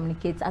to just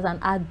communicate as an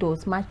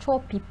adult, mature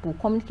people.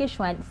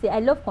 Communication, I say I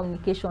love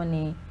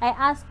communication. I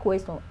ask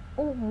questions.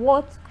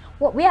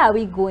 Where are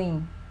we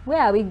going?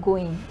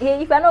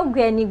 Hey, if you're not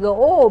going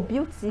anywhere,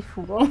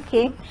 beautiful.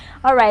 Okay.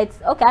 All right.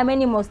 Okay, how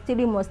many months?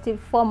 3 months,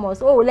 4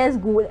 months. Let's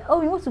go. We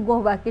want to go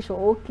on vacation.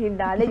 Okay,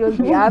 now let's just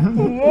be happy.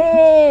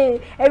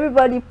 Hey,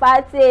 everybody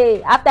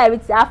party. After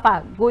everything,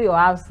 go your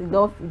house.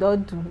 Don't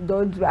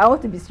do. I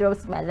want to be serious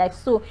with my life.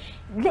 So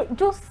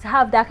just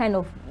have that kind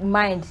of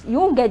mind. You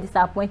won't get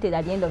disappointed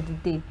at the end of the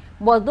day.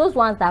 But those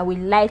ones that will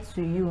lie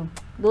to you,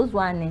 those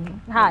ones,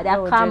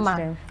 they're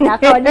karma. They're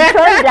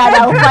conditions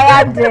that will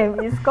fire them.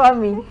 It's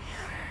coming.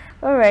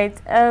 All right.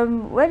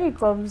 When it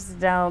comes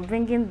down,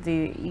 bringing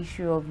the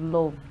issue of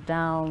love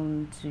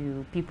down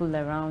to people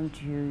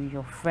around you,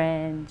 your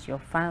friends, your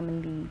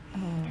family.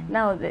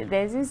 Now,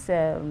 there's this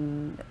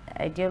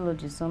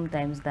ideology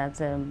sometimes that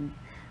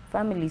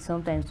families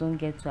sometimes don't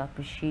get to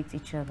appreciate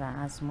each other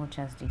as much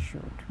as they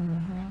should.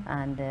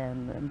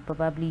 And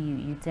probably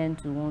you tend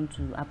to want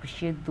to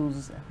appreciate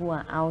those who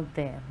are out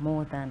there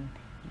more than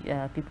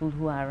people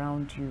who are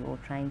around you, or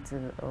trying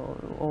to,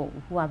 or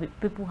who are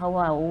people who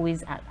are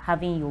always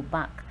having your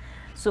back.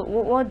 So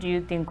what do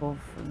you think of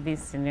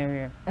this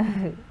scenario?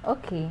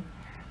 Okay,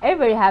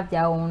 everybody have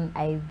their own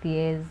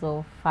ideas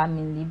of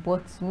family,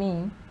 but to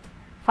me,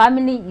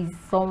 family is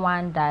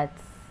someone that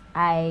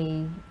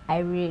I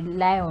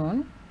rely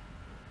on.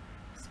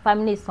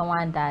 Family is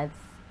someone that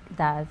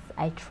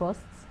I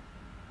trust,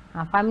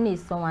 and family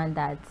is someone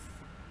that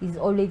is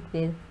always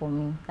there for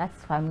me.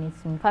 That's family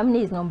to me.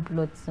 Family is not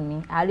blood to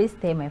me. I always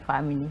tell my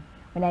family.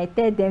 When I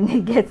tell them,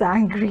 they get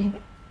angry.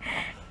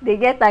 They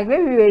get angry.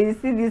 Maybe when you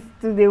see this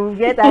too, they will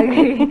get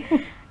angry.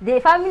 The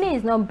family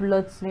is not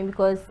blood to me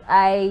because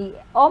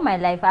all my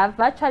life I've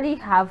actually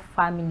have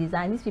families,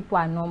 and these people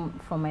are not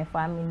from my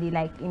family.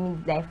 Like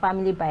they're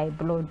family by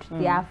blood.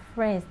 They are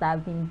friends that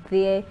have been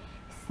there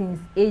since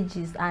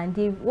ages, and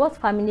what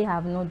family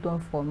have not done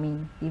for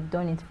me, they've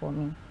done it for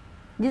me.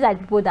 These are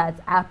people that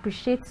I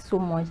appreciate so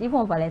much. Even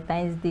on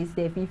Valentine's Day,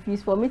 if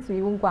it's for me to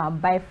even go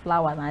and buy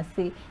flowers and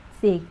say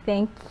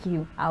thank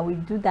you, I will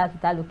do that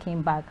without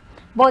looking back.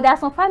 But there are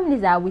some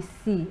families that we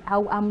see,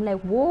 I'm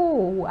like,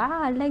 whoa,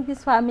 I like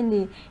this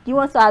family. Do you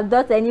want to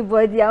adopt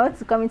anybody? I want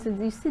to come into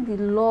this. You see the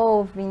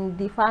love in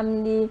the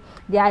family.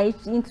 They are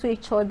into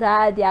each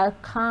other. They are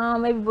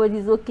calm.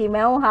 Everybody's okay.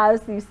 My own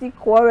house, you see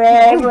quarrel.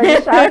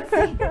 Everybody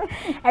shouting.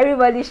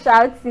 Everybody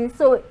shouting.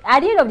 So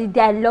at the end of the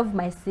day, I love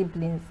my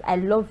siblings. I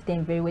love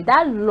them very well.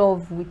 That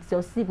love with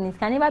your siblings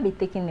can never be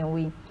taken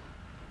away.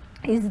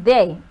 It's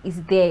there.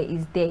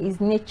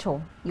 It's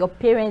nature. Your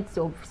parents,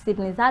 your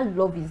siblings, that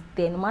love is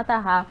there. No matter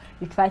how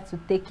you try to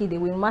take it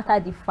away, no matter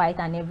the fight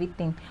and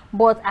everything.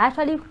 But I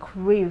actually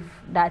crave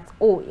that.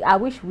 I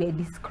wish we were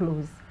this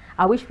close.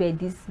 I wish we were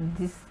this.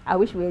 I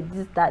wish we were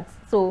this, that.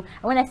 So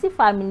when I see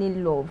family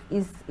love,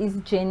 is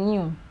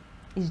genuine.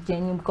 is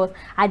genuine, because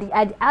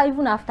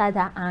even after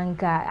that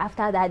anger,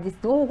 after that this,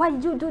 oh, why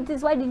did you do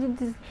this, why did you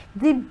do this,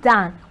 deep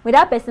down when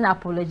that person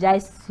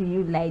apologizes to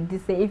you like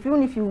this,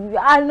 even if you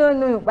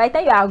no, by the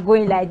time you are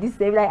going like this,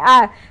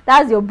 like,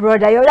 that's your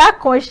brother, your that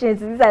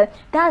conscience is like,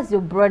 that's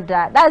your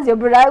brother,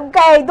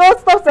 guy, don't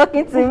stop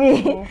talking to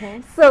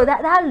me. So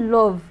that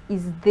love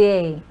is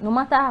there, no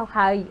matter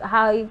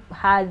how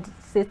hard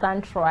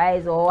Satan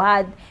tries or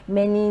had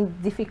many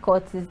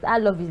difficulties. That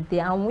love is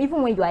there, and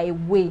even when you are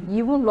away,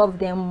 you even love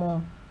them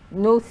more.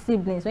 No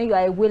siblings, when you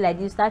are away like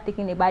this, you start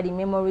thinking about the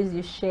memories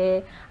you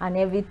share and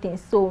everything.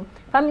 So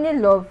family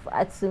love,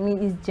 to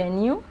me, is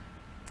genuine.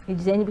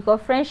 It's genuine, because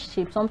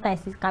friendship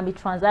sometimes it can be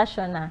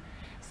transactional.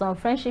 Some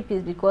friendship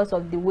is because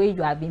of the way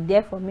you have been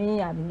there for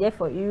me, I've been there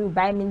for you,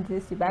 buy me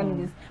this, you buy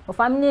me this. But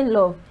family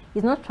love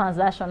is not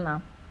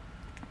transactional.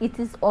 It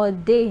is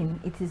ordained,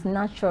 it is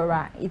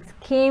natural, it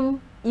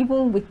came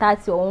even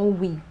without your own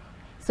will,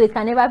 so it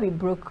can never be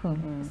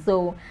broken.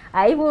 So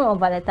even on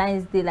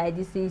Valentine's Day like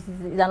this, is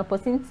an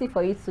opportunity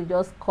for you to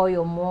just call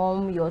your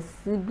mom, your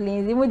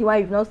siblings, even the one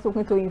you've not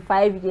spoken to in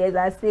 5 years,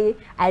 and say,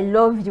 I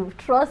love you.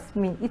 Trust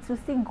me, it will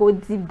still go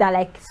deep down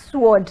like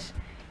sword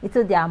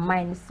into their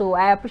mind. So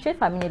I appreciate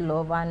family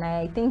love, and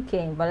I think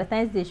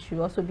Valentine's Day should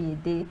also be a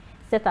day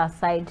set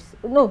aside.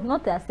 No,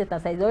 not a set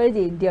aside, it's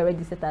already a day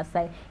already set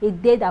aside, a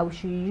day that we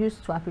should use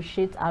to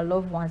appreciate our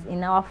loved ones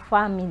in our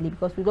family,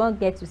 because we don't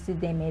get to see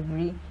them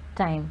every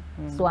time.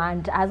 So,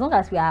 and as long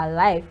as we are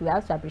alive, we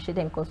have to appreciate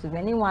them, because if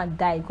anyone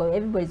dies, because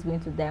everybody's going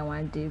to die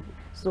one day,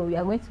 so we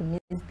are going to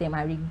miss them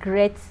and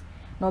regret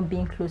not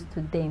being close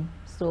to them.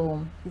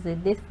 So it's a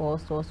day for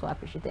us to also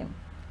appreciate them.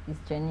 It's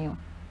genuine.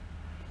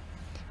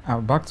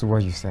 Back to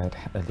what you said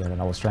earlier,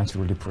 and I was trying to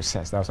really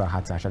process. That's why I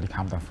had to actually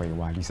calm down for a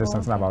while. You said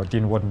something about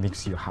doing what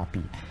makes you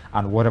happy,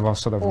 and whatever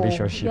sort of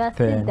relationship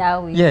thing.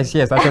 Yes,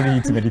 actually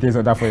need to meditate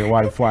on that for a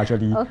while before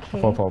actually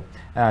pop up.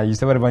 You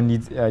said whatever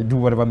do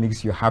whatever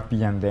makes you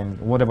happy, and then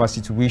whatever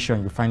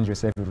situation you find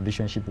yourself in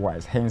relationship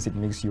wise, hence it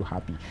makes you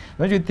happy.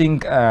 Don't you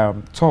think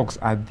talks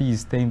at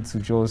these tend to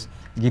just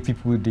give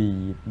people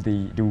the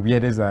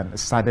weirdest and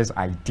saddest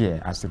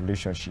idea as a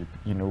relationship?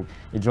 You know,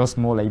 it's just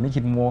more like make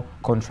it more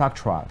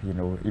contractual. You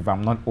know, if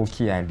I'm not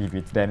okay, I leave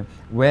it. Then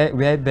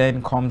where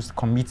then comes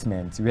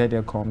commitment, where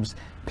there comes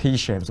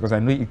patience, because I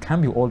know it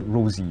can be all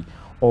rosy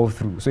all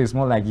through. So it's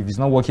more like, if it's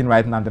not working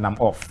right now, then I'm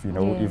off. You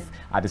know, if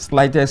at the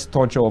slightest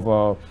touch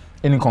of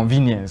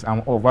inconvenience,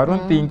 I'm off. I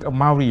don't think a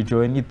marriage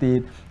or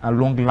anything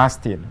long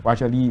lasting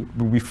actually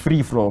will be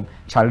free from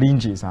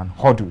challenges and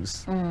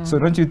hurdles. So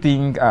don't you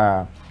think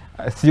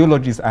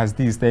theologies as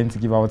these tend to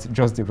give out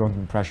just the wrong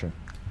impression?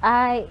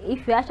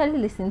 If you actually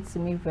listened to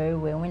me very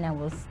well when I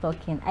was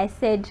talking, I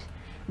said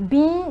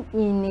being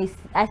in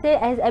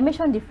I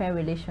mentioned different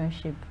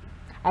relationship,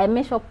 I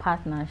mentioned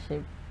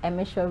partnership, I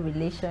mentioned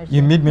relationship.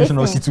 You made mention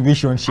of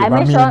situationship.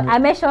 I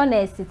mentioned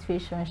a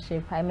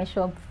situationship, I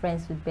mentioned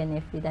friends with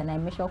benefit, and I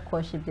mentioned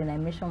courtship, then I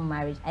mentioned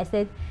marriage. I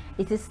said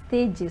it is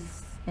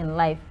stages in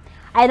life.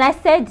 And I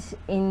said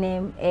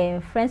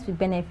in friends with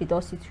benefit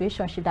or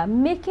situationship, that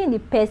making the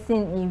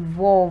person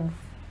involved,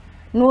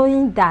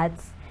 knowing that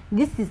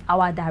this is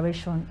our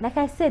direction. Like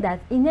I said, that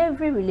in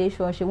every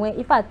relationship,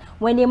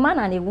 when a man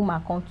and a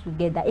woman come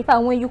together,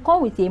 when you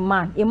come with a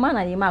man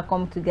and a man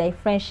come together, a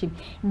friendship,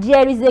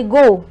 there is a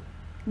goal.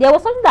 There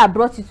was something that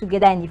brought you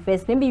together in the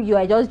first. Maybe you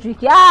are just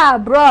drinking,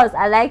 bros,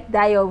 I like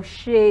that your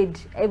shade.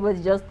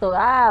 Everybody just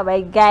thought,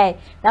 my guy.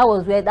 That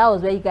was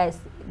where you guys,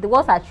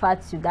 what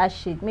attracts you, that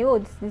shade.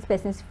 Maybe this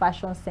person's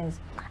fashion sense.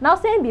 Now,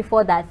 saying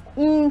before that,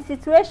 in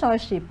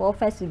situationship or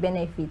friends with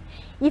benefit,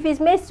 if it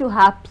makes you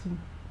happy,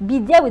 be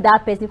there with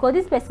that person, because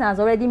this person has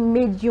already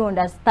made you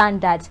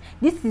understand that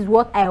this is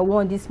what I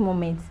want this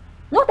moment.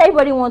 Not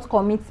everybody wants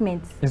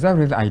commitment. Is that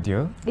really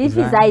ideal? If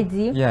it's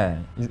ideal. Yeah.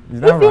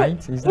 Is that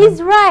right?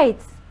 It's right.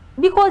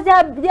 Because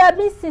they are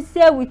being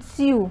sincere with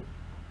you.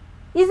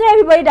 It's not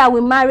everybody that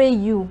will marry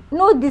you.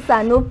 No this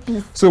and no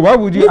peace. So why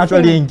would you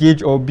actually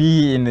engage or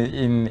be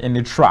in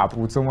a trap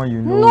with someone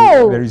you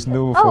know there is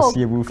no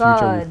foreseeable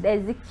future with?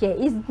 Ezekiel,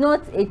 it's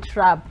not a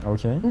trap.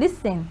 Okay.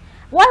 Listen.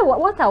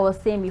 What I was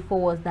saying before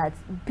was that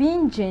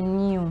being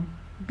genuine,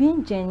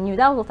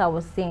 that was what I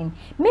was saying.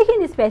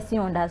 Making this person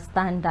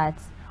understand that,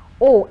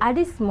 at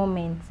this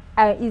moment,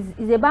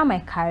 is about my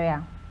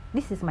career.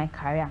 This is my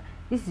career.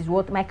 This is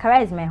what my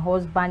career is. My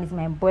husband is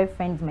my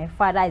boyfriend, is my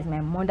father, is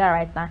my mother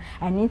right now.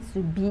 I need to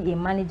be a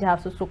manager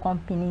of social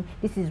company.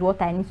 This is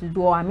what I need to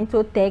do. Or I'm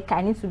into tech.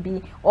 I need to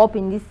be up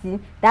in this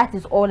thing. That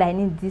is all I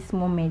need this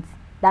moment.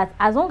 That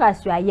as long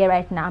as you are here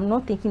right now, I'm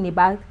not thinking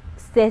about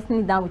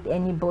settling down with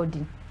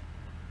anybody.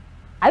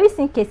 Have you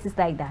seen cases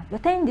like that? You're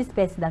telling this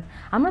person that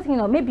I'm not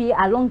thinking of, maybe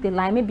along the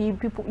line, maybe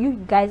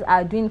you guys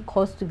are doing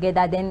course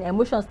together, then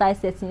emotions start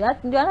setting. You're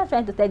not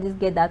trying to tell this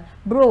girl that,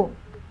 bro,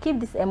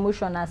 keep this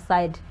emotion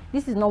aside.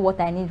 This is not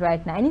what I need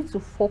right now. I need to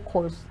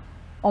focus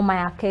on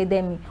my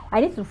academy.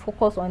 I need to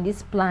focus on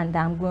this plan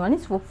that I'm going. I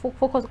need to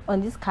focus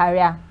on this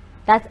career.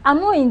 That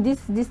I'm not in this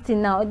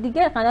thing now. The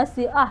girl cannot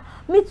say,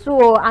 me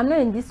too, I'm not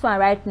in this one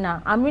right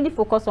now. I'm really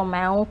focused on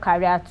my own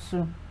career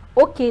too.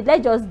 okay,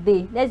 let's just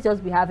let's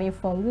just be having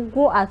fun. We'll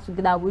go out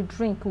together, we'll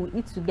drink, we'll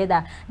eat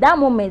together. That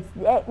moment,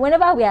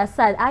 whenever we are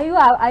sad, are you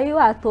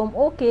at home?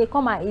 Okay,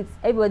 come and eat.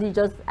 Everybody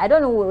just, I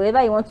don't know,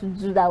 whatever you want to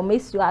do that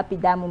makes you happy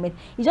that moment.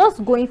 You're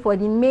just going for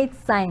the mate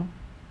sign.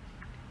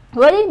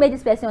 We already made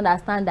this person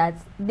understand that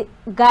the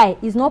guy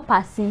is not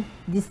passing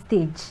this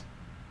stage.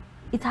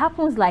 It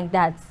happens like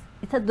that.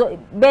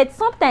 But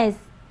sometimes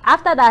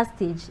after that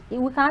stage,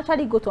 we can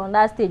actually go to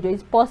another stage where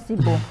it's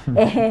possible.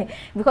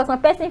 Because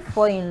some person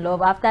fall in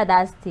love after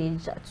that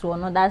stage to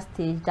another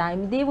stage,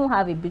 and they even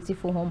have a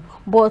beautiful home.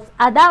 But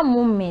at that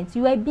moment,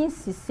 you are being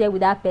sincere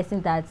with that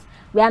person that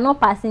we are not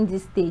passing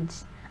this stage.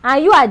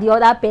 And you are the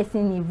other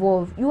person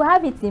involved. You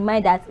have it in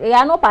mind that you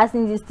are not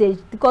passing this stage,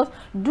 because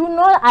do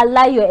not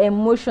allow your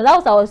emotion. That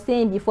was what I was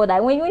saying before,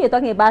 that when you're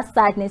talking about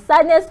sadness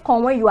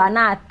comes when you are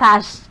not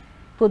attached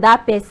to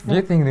that person. Do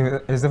you think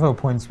there's ever a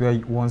point where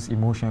one's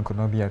emotion could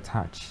not be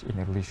attached in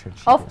a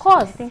relationship? Of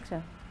course. I think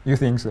so. You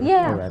think so?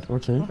 Yeah. All right.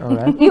 Okay. All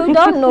right. You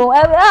don't know.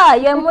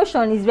 Your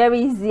emotion is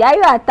very easy. Are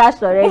you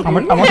attached already?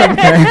 I'm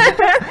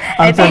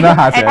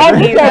tender-hearted. I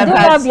said, do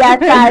not be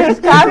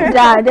attached. Calm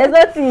down. There's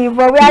nothing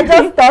involved. We are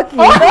just talking.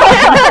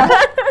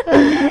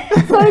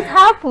 So it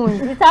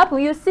happens. It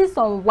happens. You see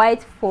some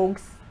white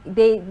folks.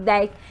 They've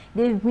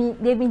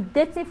been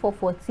dating for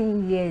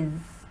 14 years.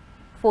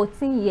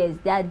 14 years.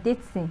 They are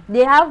dating.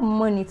 They have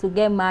money to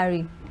get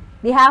married.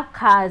 They have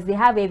cars. They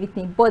have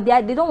everything. But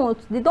they don't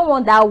want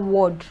that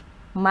word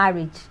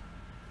marriage.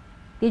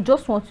 They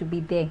just want to be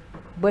there,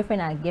 boyfriend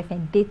and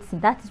girlfriend, dating.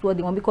 That is what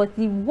they want, because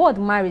the word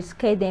marriage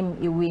scared them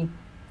away.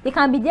 They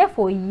can be there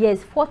for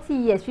years, 40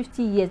 years,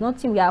 50 years,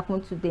 nothing will happen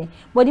to them.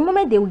 But the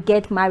moment they will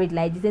get married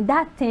like this, and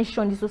that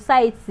tension, the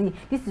society,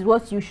 this is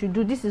what you should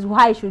do, this is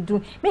what I should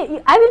do.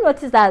 Have you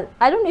noticed that?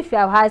 I don't know if you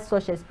have had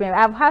such experience.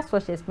 I've had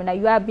such experience that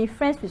you have been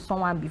friends with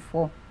someone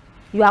before.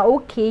 You are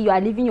okay, you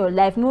are living your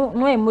life,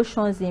 no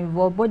emotions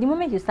involved. But the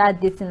moment you start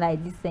dating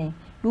like this,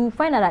 you will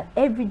find out that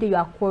every day you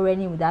are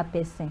quarreling with that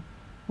person.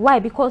 Why?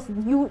 Because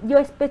your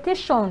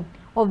expectation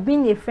of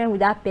being a friend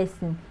with that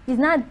person is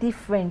not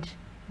different.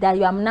 That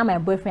you are now my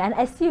boyfriend,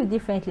 and I see you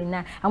differently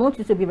now. I want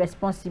you to be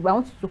responsible. I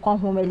want you to come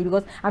home early,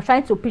 because I'm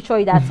trying to picture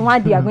you that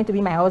one day you are going to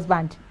be my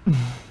husband.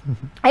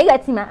 Are you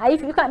getting me?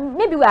 If you can,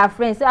 maybe we are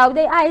friends. So I'll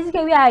say,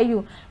 Ezekiel, where are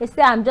you? They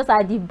say, I'm just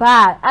at the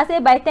bar. I say,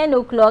 by 10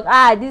 o'clock,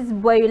 this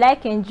boy, you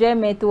like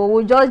enjoyment, or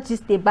we'll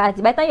just a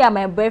party. By the time you are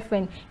my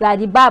boyfriend, you are at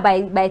the bar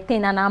by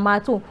 10, and I'm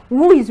at home.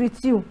 Who is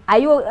with you?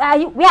 Where are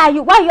you? Why are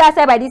you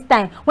outside by this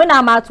time? When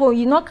I'm at home,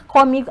 you're not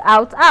coming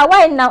out.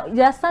 Why now?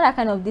 You understand that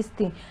kind of this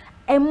thing.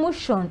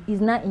 Emotion is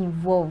not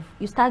involved.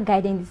 You start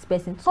guiding this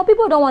person. Some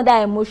people don't want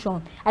that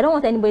emotion. I don't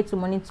want anybody to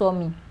monitor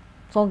me.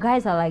 Some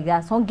guys are like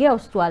that. Some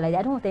girls too are like that.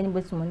 I don't want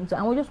anybody to monitor.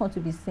 I just want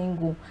to be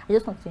single. I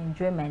just want to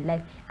enjoy my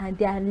life, and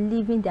they are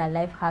living their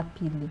life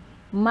happily.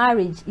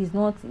 Marriage is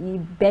not the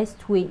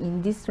best way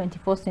in this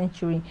 21st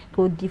century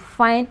to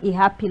define a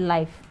happy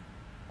life.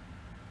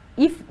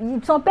 If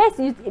some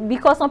person,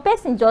 because some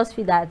person just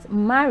feel that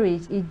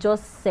marriage is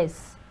just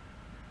sex.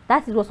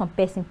 That is what some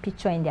person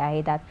picture in their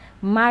head, that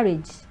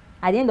marriage,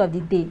 at the end of the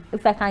day,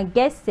 if I can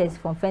get sex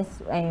from friends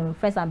with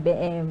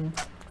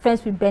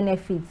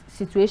benefits,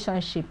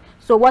 situationship,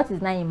 so what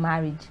is now in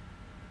marriage?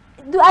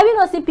 Have you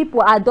not seen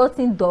people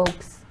adopting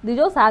dogs? They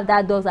just have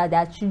that dogs as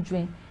their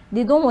children.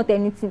 They don't want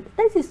anything.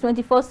 This is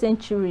 21st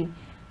century.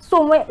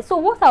 So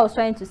what I was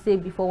trying to say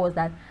before was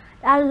that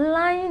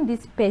allowing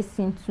this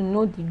person to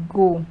know the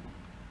goal.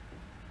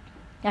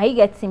 Now you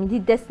get him, the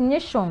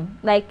destination.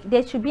 Like,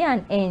 there should be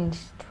an end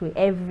to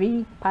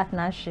every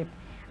partnership.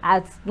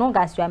 As long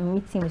as you are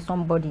meeting with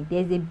somebody,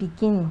 there is a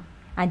beginning,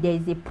 and there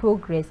is a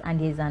progress,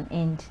 and there is an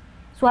end.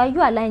 So are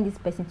you allowing this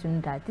person to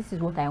know that this is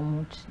what I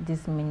want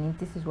this minute,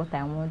 this is what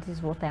I want, this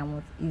is what I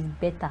want is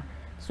better?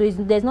 So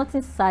there's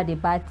nothing sad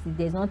about it,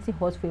 there's nothing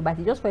hurtful about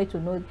it. Just for you to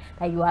know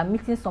that you are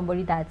meeting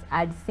somebody that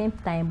at the same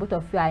time both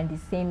of you are at the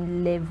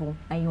same level,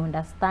 and you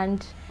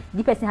understand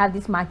the person has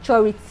this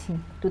maturity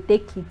to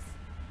take it.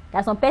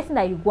 There's some person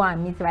that you go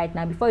and meet right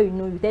now, before you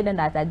know, you tell them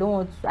that I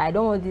don't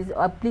want this,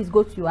 or please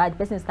go to your heart. The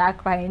person start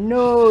crying,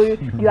 no,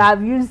 you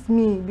have used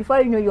me. Before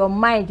you know, your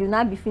mind, you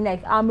now be feeling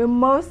like I'm a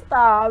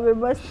monster,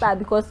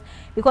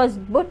 because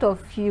both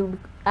of you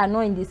are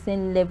not in the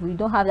same level. You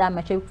don't have that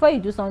maturity. Before you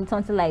do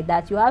something like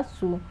that, you have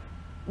to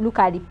look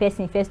at the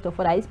person first of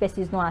all, that this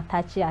person is not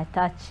attachy. I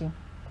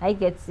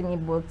get me,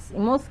 but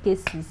in most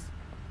cases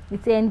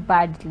it ends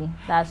badly.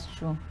 That's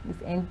true. It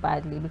ends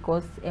badly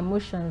because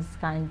emotions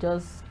can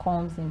just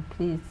come in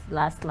place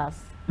last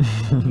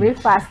very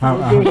fast.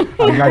 I'm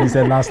glad you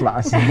said last.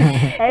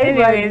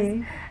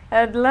 Anyways,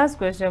 the last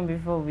question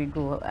before we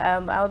go,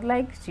 I would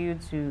like you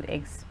to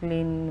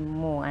explain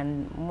more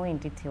in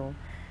detail,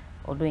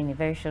 although in a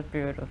very short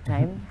period of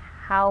time,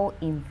 how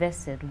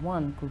invested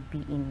one could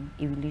be in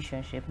a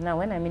relationship. Now,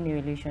 when I mean a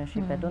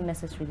relationship, I don't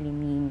necessarily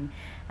mean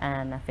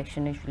an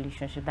affectionate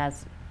relationship.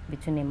 That's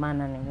between a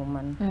man and a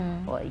woman,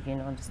 or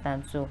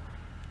understand. So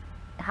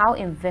how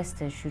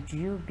invested should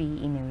you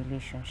be in a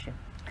relationship,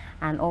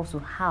 and also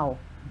how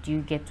do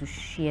you get to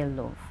share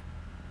love?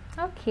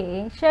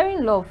 Okay,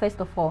 sharing love, first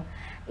of all,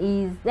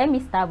 is, let me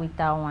start with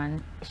that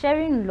one.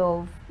 Sharing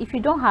love. If you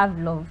don't have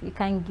love, you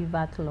can't give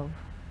out love.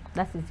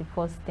 That is the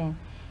first thing.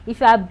 If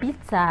you are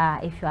bitter,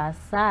 if you are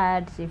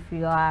sad, if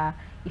you are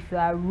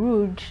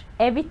rude,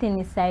 everything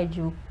inside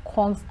you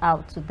comes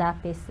out to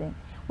that person.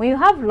 When you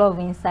have love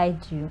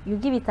inside you, you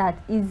give it out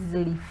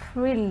easily,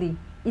 freely.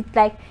 It's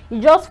like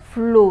it just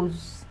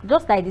flows,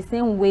 just like the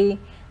same way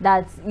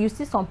that you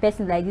see some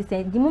persons like this,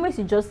 and the moment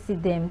you just see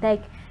them,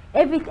 like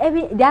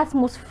the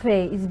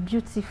atmosphere is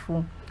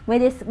beautiful.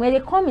 When they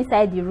come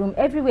inside the room,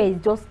 everywhere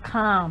is just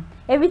calm,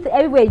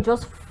 everywhere is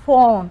just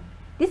fun.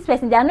 This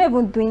person, they are not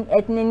even doing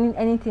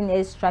anything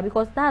extra,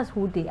 because that's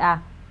who they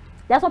are.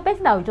 There are some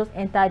person that will just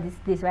enter this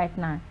place right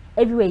now,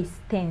 everywhere is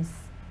tense.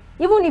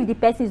 Even if the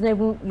person is not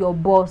even your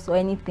boss or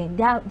anything,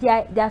 they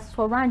are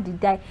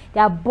surrounded,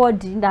 their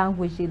body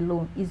language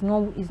alone is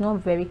not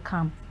very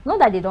calm. Not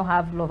that they don't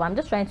have love, I'm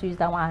just trying to use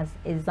that one as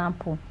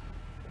example.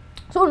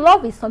 So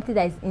love is something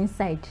that is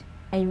inside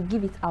and you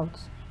give it out.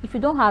 If you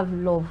don't have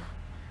love,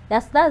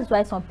 that's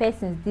why some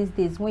persons these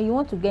days, when you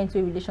want to get into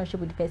a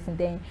relationship with the person,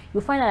 then you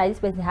find out that this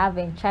person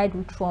having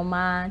childhood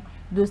trauma,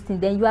 those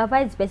things, then you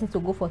advise this person to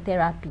go for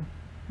therapy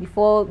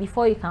before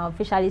you can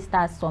officially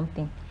start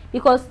something.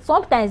 Because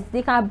sometimes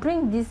they can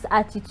bring this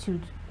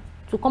attitude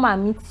to come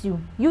and meet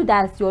you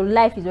that your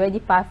life is already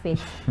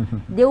perfect.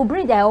 They will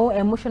bring their own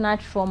emotional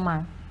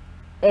trauma,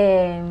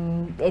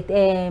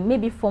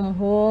 maybe from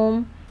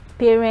home,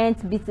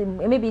 parents beating,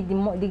 maybe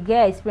the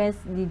girl experienced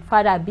the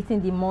father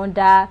beating the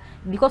mother.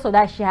 Because of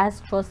that, she has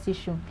trust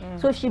issue.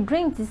 So she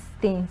brings these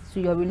things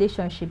to your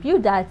relationship. You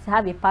that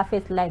have a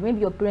perfect life,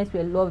 maybe your parents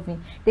were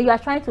loving, then you are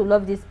trying to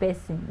love this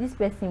person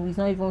is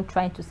not even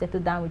trying to settle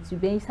down with you,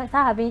 then you start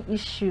having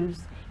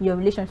issues in your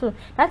relationship. So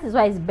that is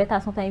why it's better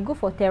sometimes you go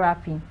for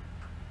therapy.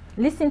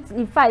 Listen to,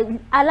 in fact,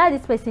 allow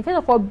this person, first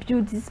of all,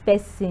 build this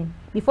person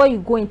before you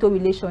go into a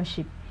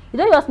relationship. You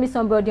don't just meet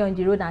somebody on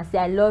the road and say,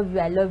 I love you,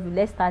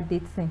 let's start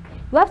dating.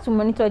 You have to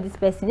monitor this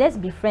person. Let's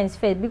be friends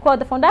first,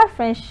 because from that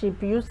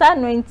friendship, you start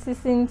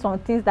noticing some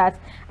things that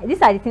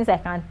these are the things I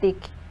can take.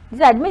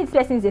 These are, maybe this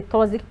person is a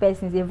toxic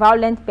person, is a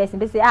violent person.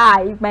 They say,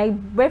 if my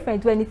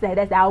boyfriend do anything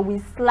like that, I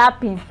will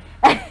slap him.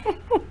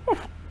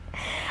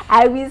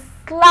 I will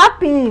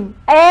slap him.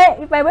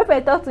 If my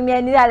boyfriend talk to me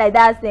anything like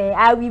that,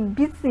 I will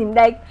beat him.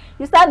 Like,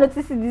 you start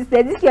noticing this.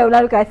 Ezekiel will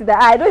not look at it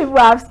that I don't even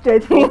have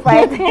strength for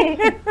fighting.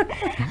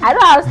 I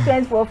don't have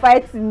strength for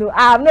fighting. No,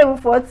 I have never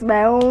fought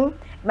my own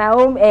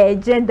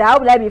gender. How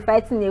would I be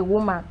fighting a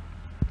woman?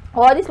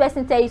 Or this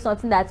person tell you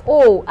something that,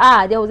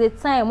 there was a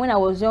time when I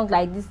was young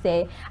like this,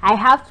 I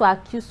have to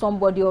accuse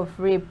somebody of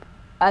rape.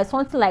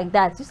 Something like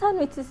that. You start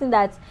noticing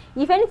that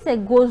if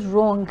anything goes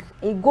wrong,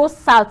 it goes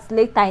south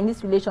later in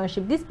this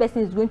relationship, this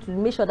person is going to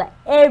make sure that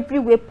every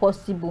way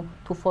possible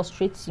to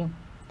frustrate you.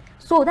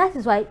 So that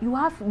is why you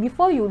have,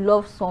 before you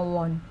love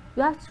someone,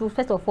 you have to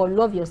first of all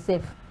love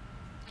yourself.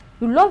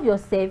 You love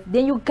yourself,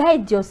 then you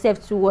guide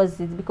yourself towards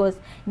it, because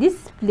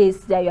this place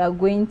that you are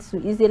going to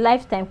is a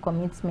lifetime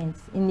commitment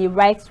in the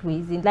right way.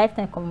 It's a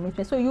lifetime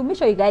commitment. So you make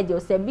sure you guide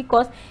yourself,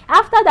 because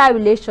after that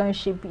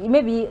relationship,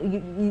 maybe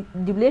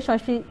the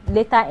relationship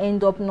later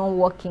end up not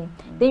working.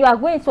 Then you are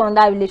going to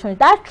another relationship.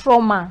 That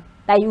trauma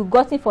that you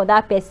got in for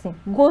that person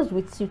goes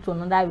with you to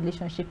another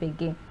relationship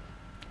again.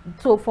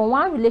 So from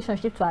one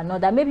relationship to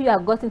another, maybe you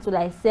have gotten to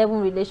like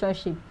 7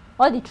 relationships.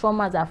 All the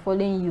traumas are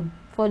following you.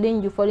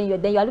 Then you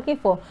are looking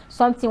for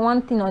something,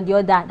 one thing or the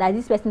other that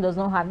this person does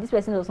not have, this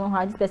person does not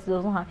have, this person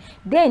does not have.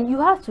 Then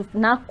you have to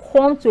now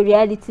come to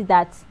reality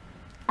that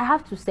I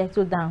have to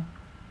settle down.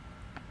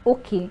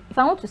 Okay, if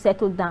I want to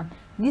settle down,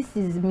 this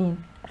is me.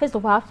 First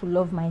of all, I have to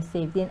love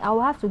myself. Then I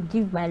will have to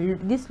give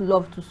this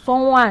love to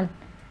someone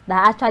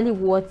that actually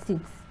worth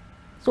it.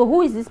 So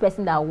who is this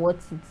person that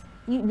worth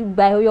it?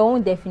 By your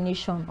own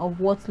definition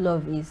of what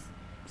love is.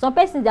 Some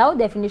persons, their own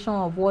definition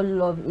of what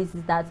love is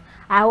that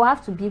I will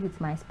have to be with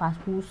my spouse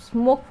who will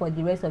smoke for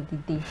the rest of the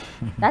day.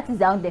 That is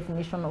their own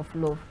definition of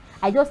love.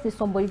 I just need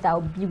somebody that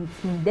will be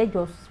with me. They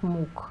just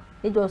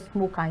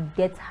smoke and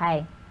get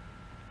high,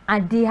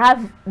 and they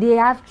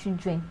have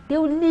children. They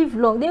will live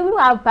long. They will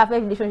have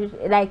perfect relationship.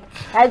 Like,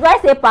 as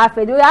I say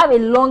perfect, they will have a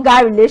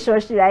longer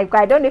relationship. Like,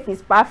 I don't know if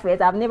it's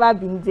perfect. I've never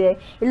been there.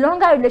 A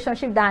longer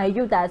relationship than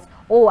you that,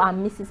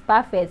 I'm Mrs.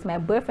 Perfect. My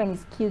boyfriend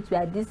is cute. We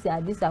are this, we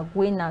are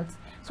going out.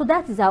 So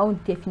that is our own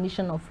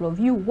definition of love.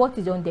 What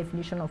is your own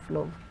definition of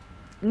love?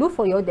 Look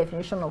for your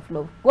definition of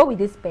love. Go with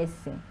this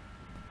person.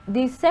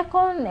 The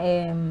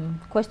second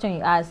question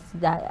you asked,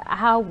 that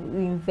how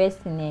we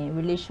invest in a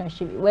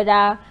relationship,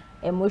 whether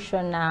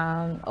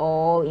emotional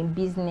or in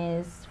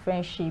business,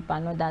 friendship,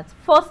 and all that.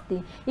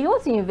 Firstly, if you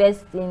want to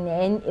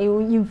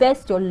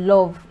invest your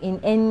love in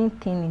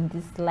anything in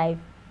this life,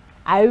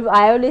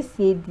 I always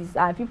say this,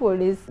 and people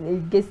always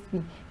against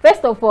me.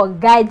 First of all,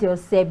 guide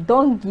yourself.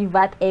 Don't give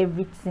out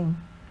everything,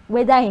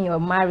 whether in your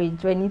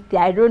marriage or anything.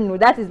 I don't know.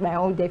 That is my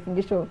own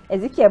definition.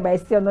 Ezekiel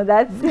might say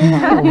another thing.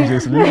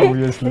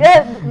 Obviously.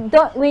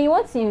 When you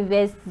want to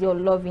invest your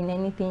love in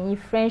anything, in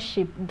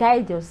friendship,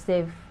 guide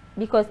yourself,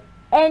 because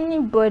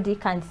anybody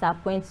can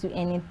disappoint you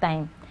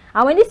anytime.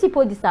 And when these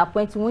people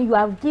disappoint you, when you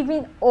have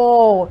given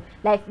all,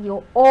 like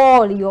your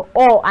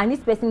all, and this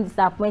person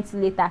disappoints you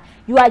later,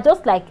 you are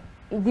just like,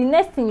 the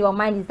next thing in your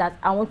mind is that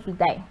I want to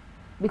die,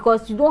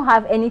 because you don't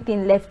have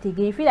anything left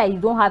again. You feel like you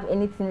don't have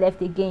anything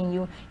left again in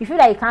you. You feel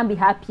like you can't be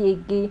happy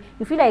again.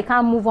 You feel like you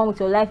can't move on with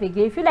your life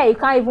again. You feel like you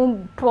can't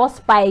even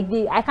prosper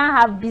again. I can't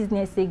have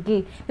business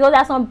again. Because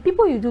there are some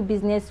people you do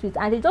business with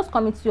and they just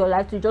come into your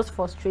life to just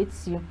frustrate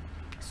you.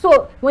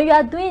 So when you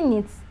are doing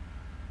it,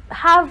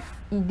 have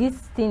this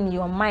thing in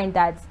your mind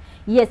that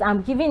yes,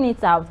 I'm giving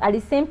it out. At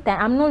the same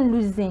time, I'm not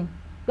losing.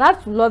 You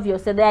have to love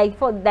yourself.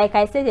 Like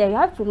I said, you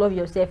have to love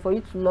yourself for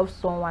you to love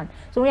someone.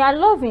 So when you are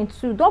loving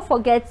too, don't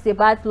forget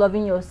about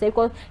loving yourself,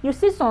 because you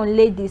see some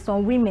ladies,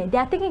 some women, they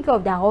are taking care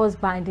of their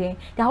husband. Their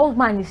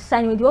husband is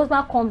shining. When the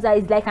husband comes out,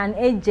 it's like an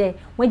angel.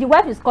 When the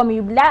wife is coming,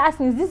 you'll be like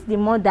asking, is this the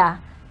mother?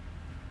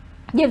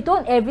 They've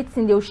done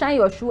everything. They'll shine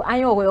your shoe,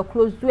 iron your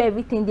clothes, do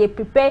everything. They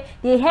prepare,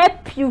 they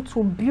help you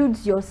to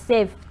build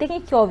yourself,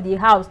 taking care of the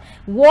house,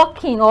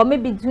 working, or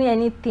maybe doing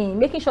anything,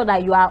 making sure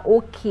that you are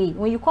okay.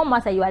 When you come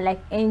out, you are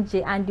like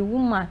angel, and the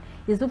woman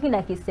is looking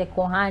like a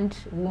second-hand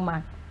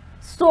woman.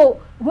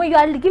 So when you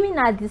are giving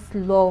her this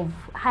love,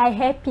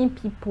 helping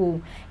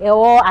people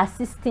or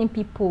assisting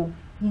people,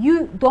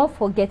 you don't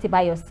forget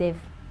about yourself.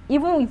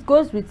 Even it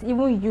goes with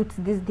even youth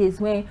these days.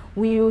 When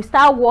we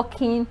start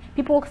working,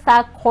 people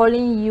start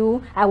calling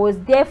you, I was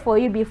there for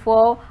you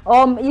before.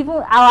 Even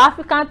our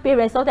African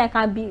parents sometimes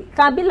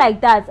can be like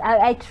that.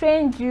 I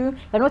trained you,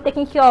 you're not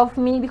taking care of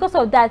me. Because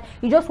of that,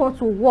 you just want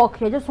to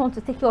work, you just want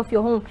to take care of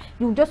your home,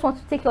 you just want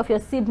to take care of your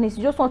siblings,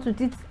 you just want to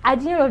do.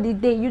 At the end of the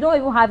day, you don't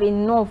even have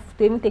enough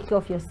to even take care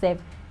of yourself.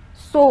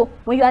 So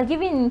when you are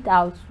giving it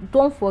out,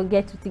 don't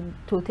forget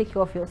to take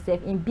care of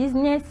yourself, in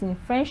business, in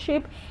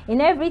friendship,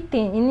 in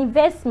everything, in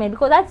investment,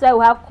 because that's why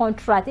we have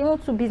contracts. Even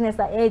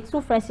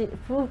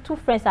two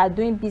friends are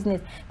doing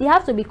business, they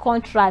have to be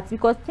contracts,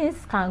 because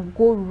things can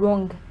go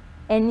wrong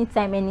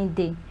anytime, any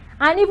day.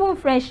 And even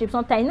friendship,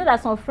 sometimes you know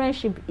that some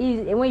friendship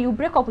is when you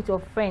break up with your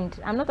friend.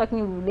 I'm not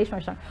talking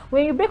relationship.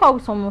 When you break up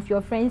with some of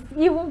your friends,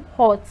 even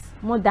hurts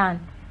more than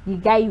the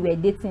guy you were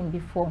dating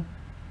before.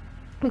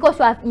 Because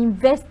you have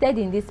invested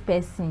in this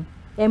person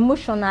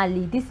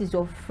emotionally. This is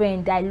your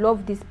friend. I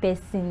love this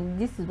person.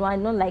 This is why,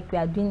 not like we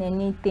are doing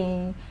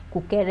anything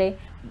kukere.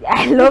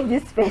 I love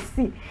this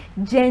person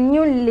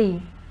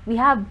genuinely. We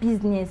have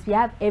business, we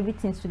have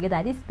everything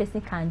together. This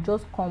person can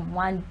just come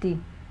one day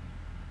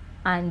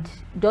and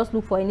just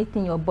look for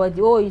anything in your body.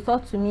 Oh, you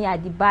talk to me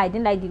at the bar, I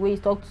didn't like the way you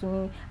talk to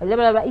me, blah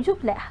blah blah. You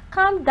just like,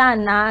 calm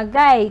down now,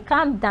 guy,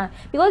 calm down.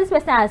 Because this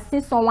person has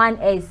seen someone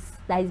else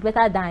that is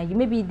better than you.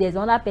 Maybe there's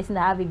another person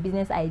that have a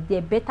business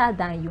idea better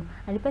than you,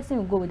 and the person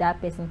will go with that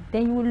person.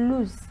 Then you will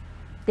lose.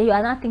 Then you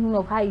are not thinking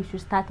of how you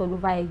should start all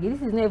over again.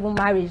 This is not even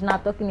marriage now,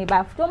 talking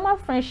about former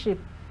friendship.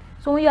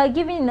 So when you are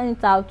giving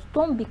it out,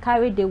 don't be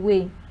carried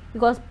away,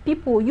 because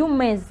people, human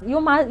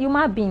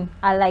beings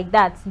are like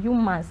that.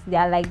 Humans, they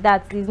are like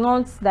that. It's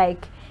not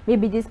like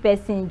maybe this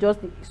person just,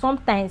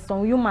 sometimes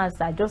some humans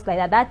are just like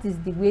that. That is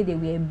the way they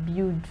were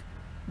built.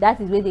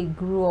 That is where they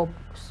grew up.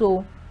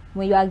 So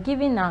when you are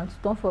giving out,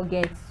 don't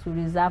forget to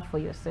reserve for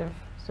yourself.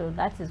 So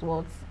that is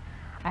what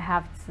I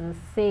have to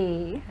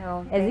say.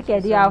 Oh,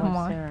 Ezekiel, do you have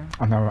more?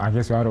 Oh, no, I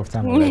guess we're out of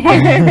time already.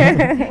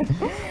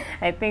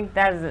 I think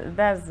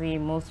that's the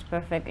most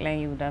perfect line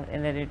you would have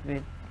ended it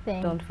with.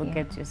 Don't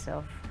forget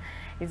yourself.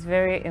 It's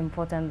very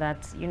important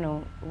that, you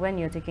know, when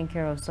you're taking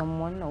care of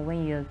someone, or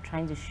when you're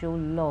trying to show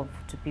love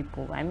to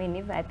people, I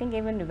mean, I think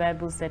even the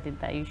Bible said it,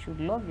 that you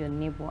should love your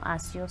neighbor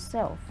as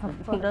yourself.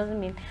 It doesn't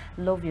mean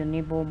love your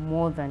neighbor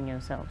more than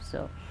yourself.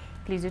 So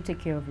please do take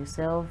care of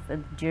yourself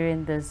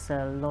during this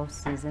love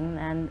season,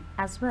 and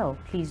as well,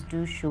 please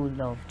do show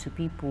love to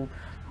people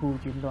who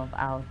you love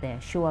out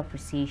there. Show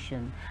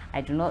appreciation.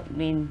 I do not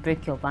mean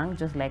break your bank,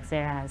 just like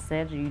Sarah has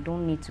said. You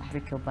don't need to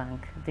break your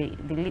bank. The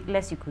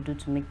less you could do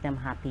to make them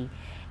happy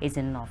is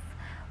enough.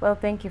 Well,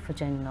 thank you for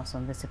joining us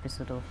on this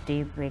episode of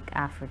Daybreak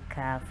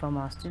Africa. From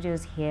our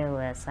studios here,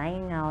 we're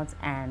signing out,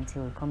 and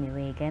till we come your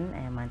way again,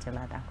 I'm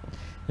Angela Daku.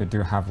 You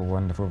do have a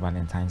wonderful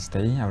Valentine's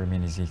Day. I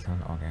remain Ezekiel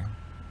Ogar.